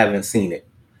because I haven't seen it.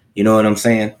 You know what I'm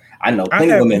saying? I know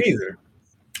plenty of women. Either.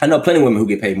 I know plenty of women who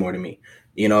get paid more than me.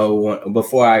 You know,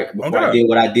 before I did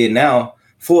what I did now,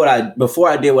 before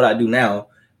I did what I do now,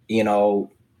 you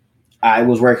know, I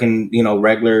was working, you know,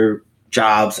 regular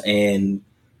jobs, and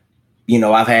you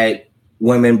know, I've had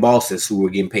women bosses who were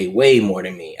getting paid way more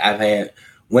than me. I've had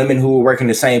women who were working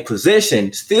the same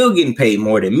position still getting paid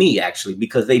more than me, actually,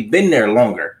 because they've been there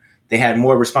longer. They had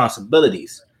more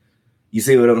responsibilities. You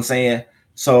see what I'm saying?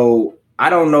 So I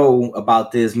don't know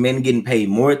about this men getting paid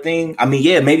more thing. I mean,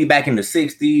 yeah, maybe back in the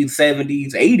 60s,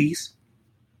 70s, 80s,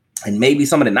 and maybe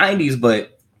some of the 90s,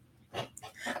 but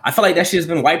I feel like that shit's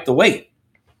been wiped away.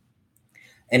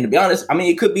 And to be honest, I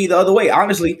mean, it could be the other way.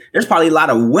 Honestly, there's probably a lot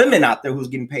of women out there who's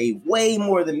getting paid way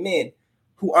more than men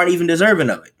who aren't even deserving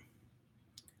of it.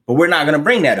 But we're not going to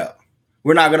bring that up.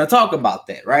 We're not going to talk about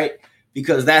that, right?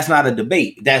 Because that's not a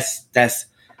debate. That's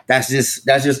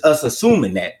just us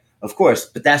assuming that, of course.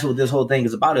 But that's what this whole thing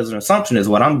is about, is an assumption, is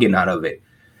what I'm getting out of it.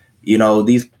 You know,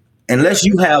 unless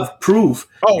you have proof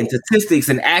and statistics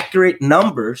and accurate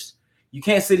numbers, you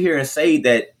can't sit here and say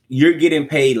that you're getting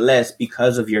paid less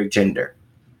because of your gender.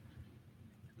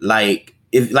 Like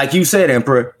you said,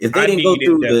 Emperor, if they didn't go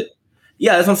through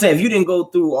that's what I'm saying. If you didn't go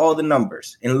through all the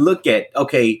numbers and look at,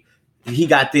 okay, he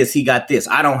got this,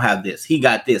 I don't have this. He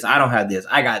got this, I don't have this.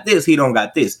 I got this, he don't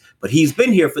got this. But he's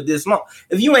been here for this long.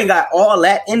 If you ain't got all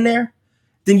that in there,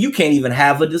 then you can't even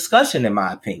have a discussion, in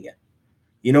my opinion.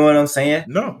 You know what I'm saying?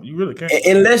 No, you really can't.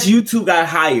 Unless you two got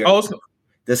hired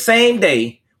the same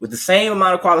day with the same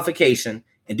amount of qualification,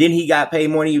 and then he got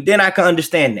paid more than you, then I can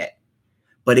understand that.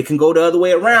 But it can go the other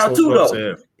way around too,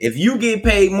 though. If you get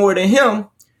paid more than him,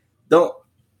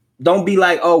 don't be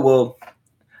like, oh, well,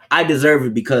 I deserve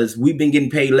it because we've been getting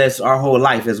paid less our whole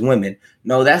life as women.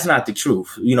 No, that's not the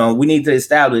truth. You know, we need to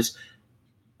establish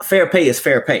fair pay is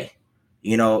fair pay.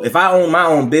 You know, if I own my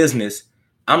own business,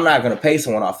 I'm not going to pay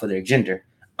someone off of their gender.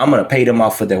 I'm going to pay them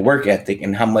off of their work ethic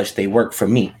and how much they work for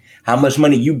me. How much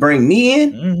money you bring me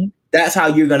in, that's how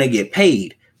you're going to get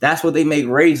paid. That's what they make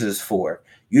raises for.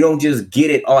 You don't just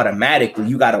get it automatically.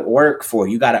 You got to work for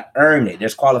it. You got to earn it.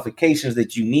 There's qualifications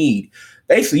that you need.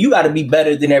 Basically, you got to be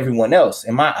better than everyone else,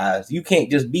 in my eyes. You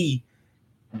can't just be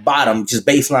bottom, just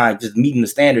baseline, just meeting the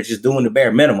standards, just doing the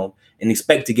bare minimum and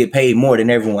expect to get paid more than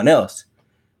everyone else.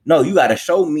 No, you got to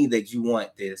show me that you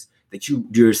want this, that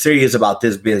you're serious about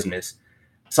this business.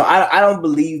 So I don't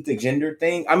believe the gender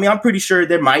thing. I mean, I'm pretty sure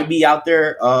there might be out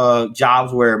there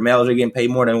jobs where males are getting paid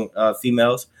more than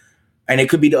females. And it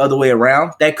could be the other way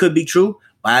around. That could be true.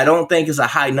 But I don't think it's a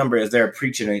high number as they're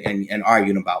preaching and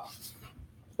arguing about.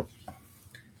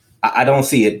 I don't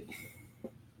see it.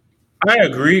 I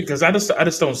agree, because I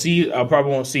just don't see it. I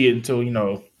probably won't see it until, you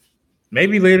know,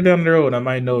 maybe later down the road I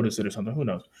might notice it or something. Who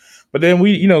knows? But then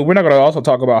we're not going to also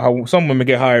talk about how some women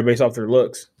get hired based off their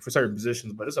looks for certain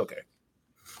positions, but it's okay.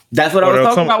 That's what I was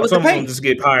talking about with the pay. Some just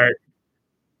get hired.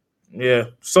 Yeah,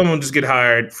 someone just get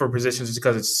hired for positions just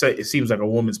because it seems like a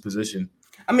woman's position.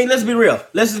 I mean, let's be real.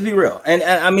 Let's just be real. And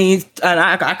I mean,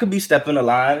 I could be stepping the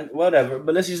line, whatever,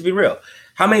 but let's just be real.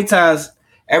 How many times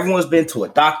everyone's been to a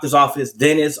doctor's office,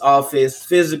 dentist's office,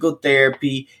 physical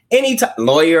therapy, any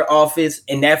lawyer office,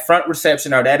 and that front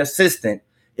reception or that assistant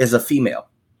is a female.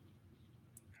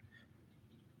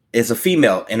 It's a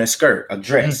female in a skirt, a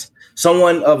dress,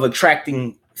 someone of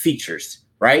attracting features,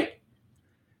 right?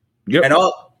 Yep. And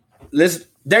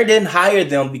they didn't hire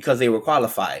them because they were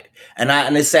qualified. And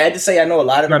it's sad to say, I know a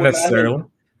lot of them. Not necessarily.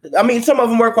 I mean, some of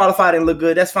them were qualified and look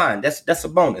good. That's fine. That's a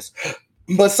bonus.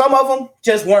 But some of them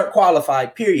just weren't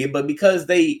qualified, period. But because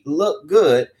they look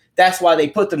good, that's why they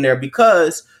put them there,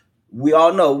 because we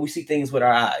all know we see things with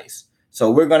our eyes.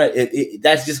 So we're going to,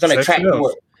 that's just going to attract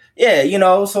more. Yeah, you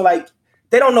know, so like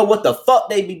they don't know what the fuck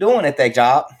they be doing at that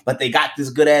job, but they got this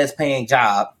good ass paying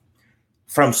job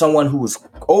from someone who was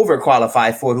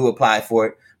overqualified for it, who applied for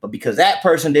it. But because that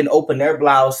person didn't open their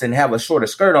blouse and have a shorter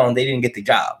skirt on, they didn't get the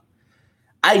job.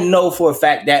 I know for a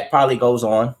fact that probably goes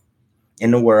on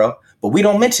in the world, but we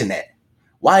don't mention that.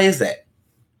 Why is that?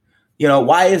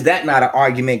 Why is that not an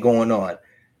argument going on?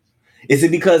 Is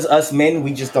it because us men,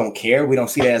 we just don't care? We don't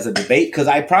see that as a debate? Because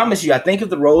I promise you, I think if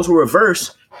the roles were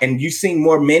reversed and you seen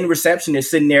more men receptionists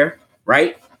sitting there,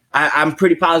 right? I'm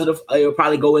pretty positive it would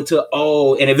probably go into,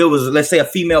 and if it was, let's say, a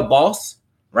female boss,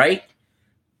 right?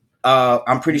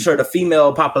 I'm pretty sure the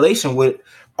female population would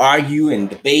argue and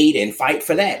debate and fight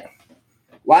for that.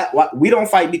 Why we don't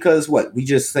fight because what? We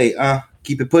just say,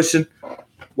 keep it pushing.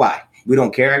 Why? We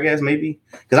don't care, I guess, maybe.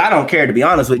 Because I don't care, to be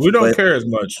honest with you. We don't care as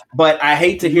much. But I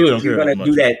hate to hear that you're going to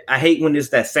do that. I hate when it's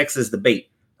that sexist debate.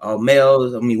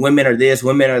 Women are this,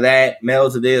 women are that,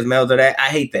 males are this, males are that. I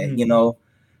hate that,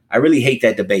 I really hate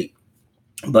that debate.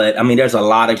 But, there's a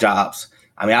lot of jobs.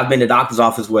 I've been to doctor's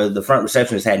office where the front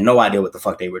receptionist had no idea what the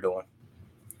fuck they were doing.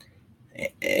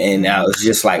 And I was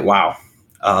just like, wow.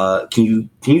 Can you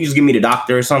just give me the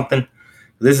doctor or something?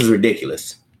 This is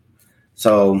ridiculous.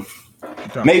 So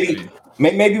maybe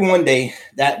one day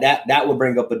that will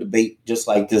bring up a debate just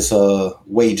like this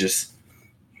wages.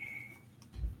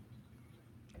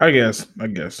 I guess.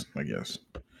 But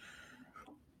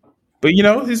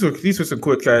these were some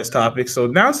quick ass topics. So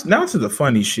now to the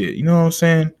funny shit. You know what I'm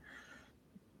saying?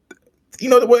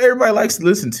 What everybody likes to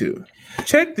listen to.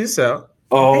 Check this out.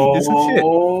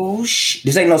 Oh shit!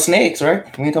 This ain't no snakes, right?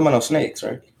 We ain't talking about no snakes,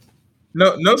 right?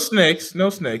 No snakes.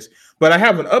 But I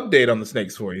have an update on the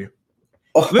snakes for you.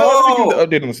 Oh. Let me give the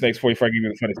update on the snakes for you before I give you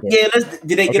the funny story. Yeah,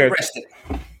 did they get arrested?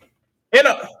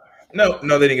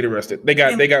 No, they didn't get arrested. They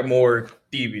got more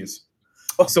devious.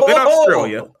 So in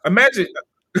Australia, imagine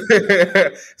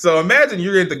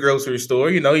you're at the grocery store.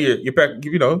 You're back.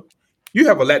 You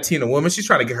have a Latina woman. She's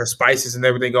trying to get her spices and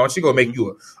everything going. She's gonna make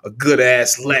you a good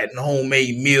ass Latin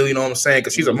homemade meal. You know what I'm saying?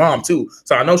 Because she's a mom too,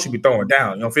 so I know she'd be throwing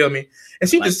down. You know, feel me? And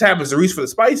she just happens to reach for the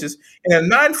spices, and a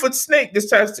 9-foot snake just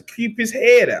tries to keep his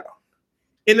head out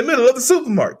in the middle of the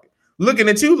supermarket, looking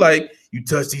at you like, you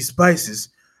touch these spices,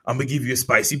 I'm gonna give you a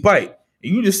spicy bite.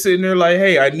 And you just sitting there like,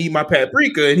 hey, I need my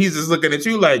paprika, and he's just looking at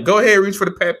you like, go ahead, reach for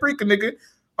the paprika, nigga.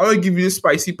 I'm gonna give you a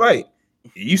spicy bite.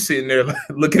 And you sitting there like,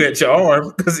 looking at your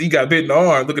arm because he got bit in the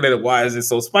arm, looking at it. Why is it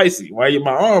so spicy? Why is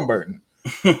my arm burning?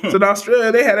 So in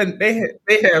Australia,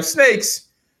 they have snakes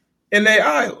in their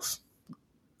aisles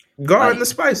guarding the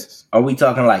spices. Are we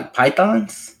talking like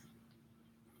pythons?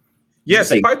 Yes,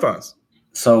 pythons.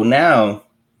 So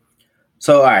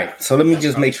all right. So let me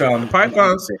just make sure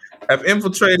pythons have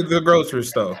infiltrated the grocery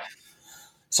store.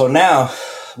 So now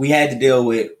we had to deal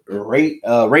with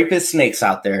rapist snakes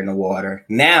out there in the water.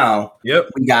 Now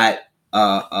we got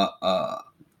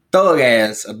thug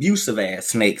ass, abusive ass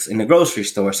snakes in the grocery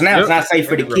store. So now it's not safe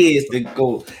for the kids to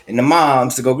go and the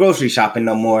moms to go grocery shopping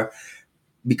no more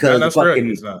because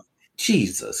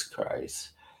Jesus Christ,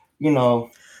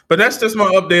 But that's just my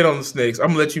update on the snakes. I'm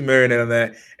gonna let you marinate on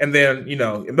that, and then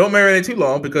don't marinate too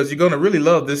long because you're gonna really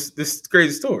love this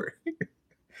crazy story.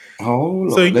 Oh,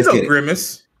 so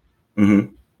Grimace.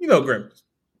 Mm-hmm. You know Grimace.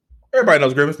 Everybody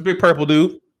knows Grimace, the big purple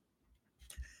dude.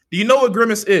 Do you know what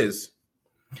Grimace is?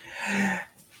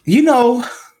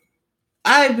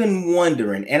 I've been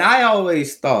wondering, and I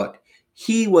always thought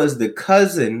he was the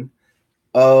cousin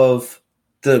of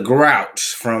the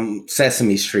Grouch from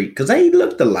Sesame Street because they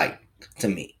looked alike to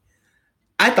me.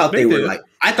 I thought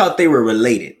they were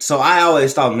related. So I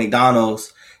always thought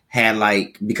McDonald's had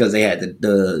because they had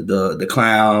the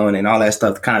clown and all that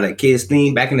stuff, kind of that kids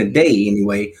theme back in the day.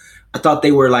 Anyway, I thought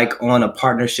they were on a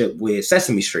partnership with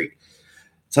Sesame Street.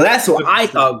 So that's what I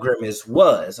thought Grimace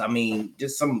was.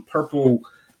 Just some purple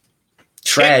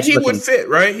trash. He would fit,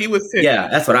 right? He would fit. Yeah,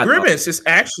 that's what I thought. Grimace is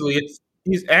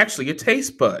he's actually a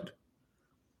taste bud.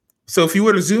 So if you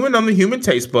were to zoom in on the human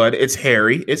taste bud, it's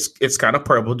hairy. It's kind of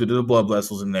purple due to the blood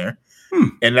vessels in there.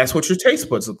 And that's what your taste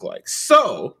buds look like.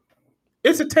 So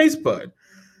it's a taste bud.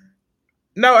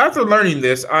 Now, after learning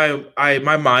this,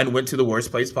 my mind went to the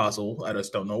worst place possible. I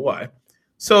just don't know why.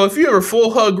 So if you ever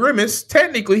full hug Grimace,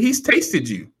 technically he's tasted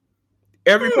you.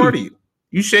 Every part of you.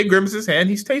 You shake Grimace's hand,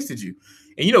 he's tasted you.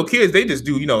 And kids, they just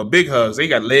do, big hugs. They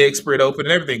got legs spread open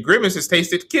and everything. Grimace has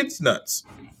tasted kids' nuts.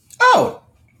 Oh.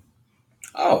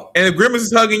 And if Grimace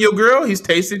is hugging your girl, he's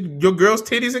tasted your girl's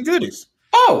titties and goodies.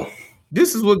 Oh.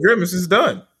 This is what Grimace has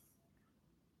done.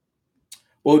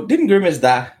 Well, didn't Grimace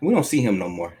die? We don't see him no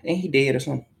more. Ain't he dead or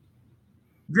something?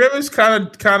 Grimace kind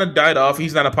of died off.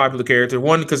 He's not a popular character.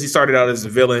 One, because he started out as a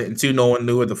villain, and two, no one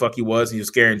knew what the fuck he was. He was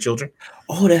scaring children.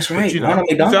 Oh, that's right. Ronald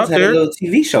McDonald had a little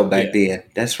TV show back then.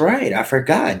 That's right. I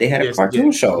forgot. They had a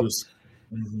cartoon show.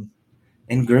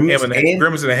 And Grimace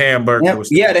Grimace and the Hamburger.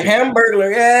 The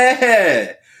Hamburglar.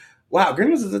 Yeah. Wow,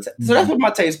 Grimace is so that's what my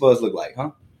taste buds look like,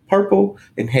 huh? Purple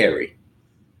and hairy.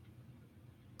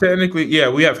 Technically, yeah,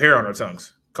 we have hair on our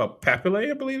tongues called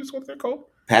papillae, I believe is what they're called.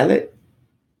 Palate?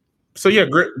 So yeah,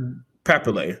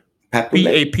 papillae.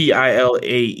 Papillae?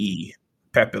 Papillae.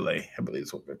 Papillae, I believe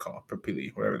is what they're called.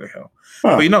 Papillae, whatever the hell.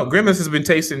 Huh. But Grimace has been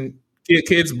tasting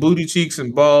kids' booty cheeks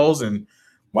and balls and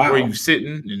Wow. where you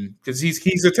sitting, and because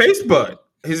he's a taste bud.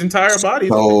 His entire body.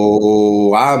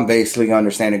 So I'm basically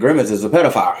understanding Grimace is a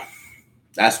pedophile.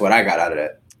 That's what I got out of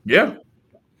that. Yeah.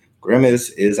 Grimace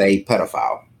is a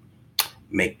pedophile.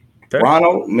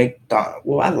 Ronald McDonald.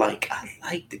 Well, I like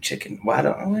the chicken. Why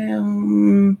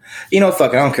don't? Well,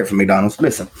 fuck it. I don't care for McDonald's.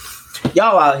 Listen,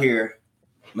 y'all out here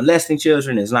molesting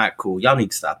children is not cool. Y'all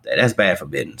need to stop that. That's bad for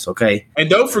business. Okay. And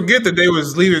don't forget that they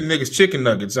was leaving niggas chicken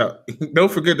nuggets out.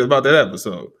 Don't forget about that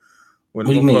episode when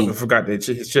the motherfucker forgot that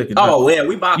his chicken. Oh yeah,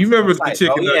 we boxed. You remember the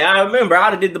chicken? Oh yeah, I remember.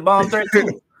 I did the bomb threat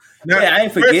too. Yeah, I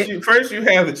ain't forget. First you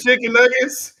have the chicken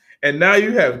nuggets, and now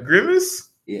you have Grimace.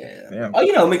 Yeah. Damn.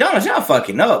 Oh, McDonald's, y'all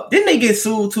fucking up. Didn't they get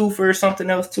sued too for something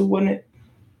else too, wasn't it?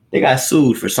 They got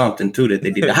sued for something too that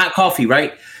they did. The hot coffee,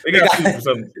 right? They got sued for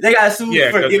something. They got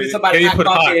sued for giving somebody hot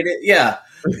coffee. Yeah.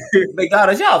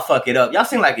 McDonald's, y'all fuck it up. Y'all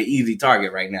seem like an easy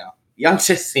target right now. Y'all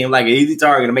just seem like an easy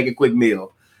target to make a quick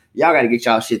meal. Y'all got to get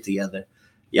y'all shit together.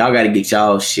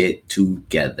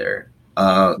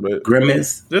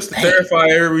 Grimace. Just to clarify,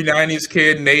 every 90s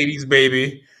kid and 80s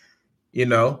baby,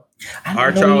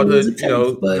 our childhood,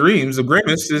 dreams of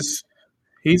Grimace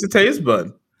he's a taste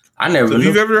bud. I never. So if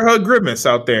you've ever heard Grimace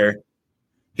out there,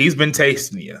 he's been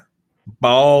tasting you,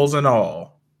 balls and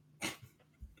all.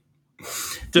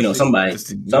 Somebody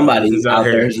out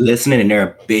there is listening, and they're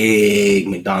a big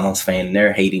McDonald's fan. And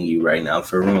they're hating you right now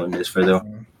for ruining this for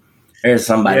them. There's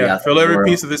somebody out there. Feel every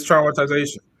piece of this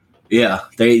traumatization. Yeah,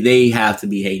 they have to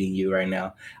be hating you right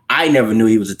now. I never knew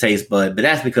he was a taste bud, but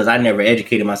that's because I never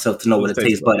educated myself to know what a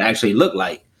taste bud actually looked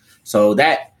like. So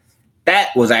that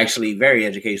was actually very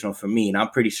educational for me, and I'm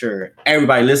pretty sure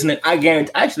everybody listening, I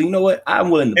guarantee. Actually, you know what? I'm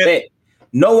willing to bet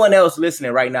no one else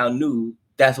listening right now knew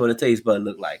that's what a taste bud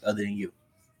looked like, other than you.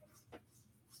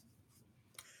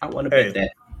 I want to bet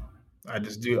that. I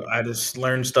just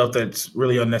learned stuff that's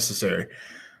really unnecessary.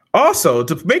 Also,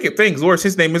 to make it things worse,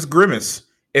 his name is Grimace.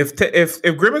 If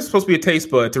Grimace is supposed to be a taste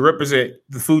bud to represent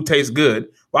the food tastes good,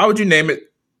 why would you name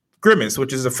it Grimace,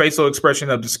 which is a facial expression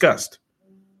of disgust?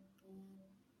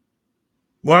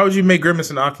 Why would you make Grimace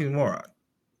an oxymoron?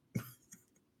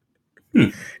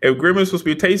 If Grimace was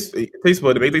supposed to be a taste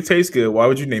bud to make it taste good, why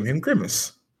would you name him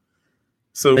Grimace?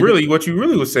 So really, what you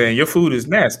really was saying, your food is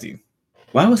nasty.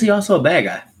 Why was he also a bad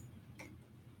guy?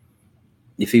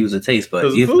 If he was a taste bud,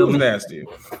 because the food was nasty.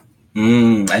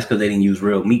 That's because they didn't use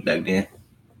real meat back then.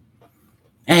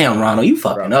 Damn, Ronald, you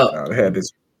fucking up. I had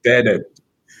this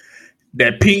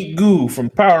that pink goo from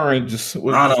Power Rangers.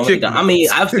 Ronald, I mean,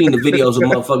 I've seen the videos of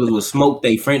motherfuckers would smoke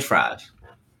their French fries.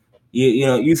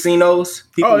 You seen those?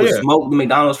 People would smoke the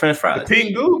McDonald's French fries. The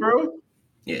pink goo, bro.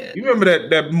 Yeah. You remember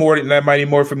that Mighty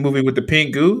Morphin movie with the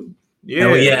pink goo? Yeah,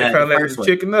 the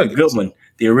chicken nuggets. Good one,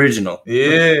 the original.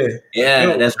 Yeah,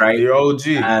 that's right. The OG.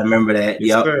 I remember that.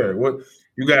 Yes, sir. What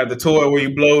you got the toy where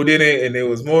you blowed in it, and it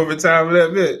was more of a time for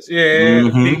that bitch. Yeah,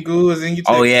 the pink goo is in your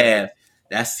chicken. Oh yeah,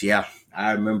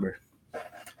 I remember.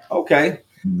 Okay,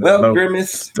 well,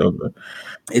 Grimace,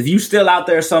 if you still out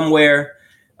there somewhere,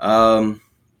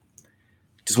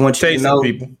 just want you to know,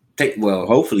 people.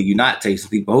 Hopefully you're not tasting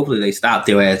people. Hopefully they stop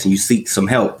their ass and you seek some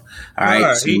help. All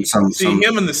right.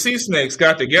 Him and the sea snakes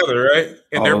got together, right?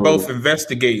 And they're both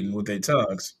investigating with their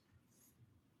tongues.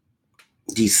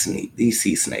 These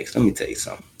sea snakes. Let me tell you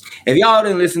something. If y'all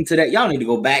didn't listen to that, y'all need to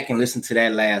go back and listen to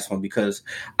that last one, because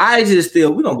we're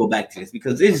gonna go back to this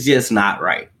because it's just not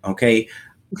right. Okay.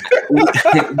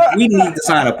 we need to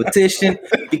sign a petition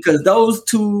because those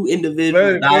two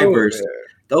individual divers,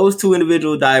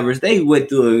 they went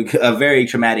through a very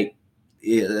traumatic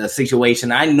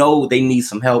situation. I know they need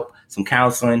some help, some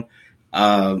counseling.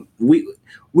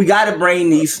 We got to bring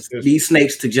these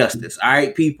snakes to justice. All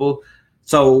right, people.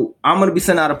 So I'm going to be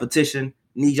sending out a petition.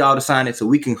 Need y'all to sign it so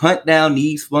we can hunt down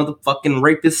these motherfucking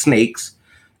rapist snakes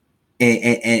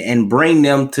and bring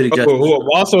them to the justice. Who have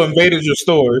also invaded your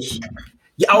stores.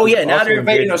 Oh yeah, now they're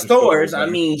invading our stores. I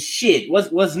mean, shit.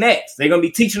 What's next? They're gonna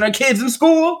be teaching our kids in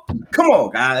school? Come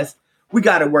on, guys. We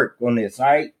gotta work on this,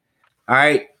 all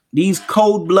right? These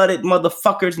cold-blooded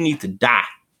motherfuckers need to die.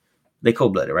 They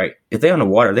cold-blooded, right? If they're on the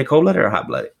water, are they cold-blooded or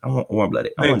hot-blooded? I want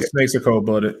warm-blooded. Snakes are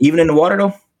cold-blooded. Even in the water,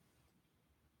 though?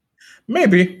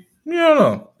 Maybe. You don't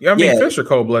know. I mean, fish are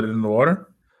cold-blooded in the water.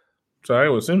 So I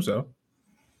would assume so.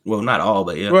 Well, not all,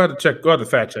 but yeah. Go ahead to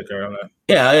fact check her on that.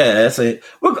 Yeah, that's it.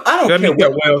 Look, I don't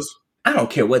care. Whales. I don't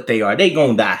care what they are. They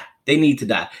gonna die. They need to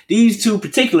die. These two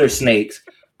particular snakes,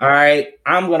 all right,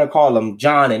 I'm going to call them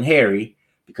John and Harry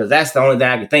because that's the only thing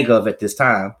I can think of at this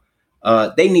time.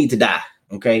 They need to die,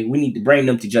 okay? We need to bring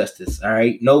them to justice, all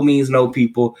right? No means no,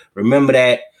 people. Remember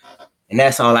that. And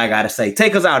that's all I got to say.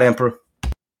 Take us out, Emperor.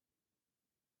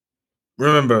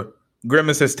 Remember,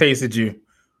 Grimace has tasted you.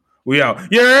 We out.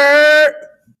 Yeah!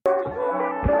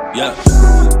 Yeah.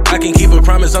 I can keep a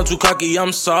promise, I'm too cocky,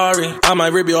 I'm sorry. I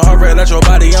might rip your heart right out your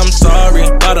body, I'm sorry.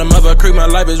 Bottom of a creek, my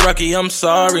life is rocky, I'm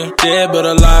sorry. Dead but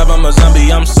alive, I'm a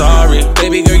zombie, I'm sorry.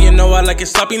 Baby girl, you know I like it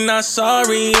sloppy, not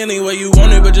sorry. Anyway you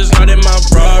want it, but just not in my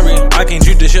Ferrari. I can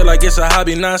treat this shit like it's a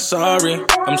hobby, not sorry.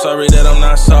 I'm sorry that I'm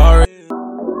not sorry.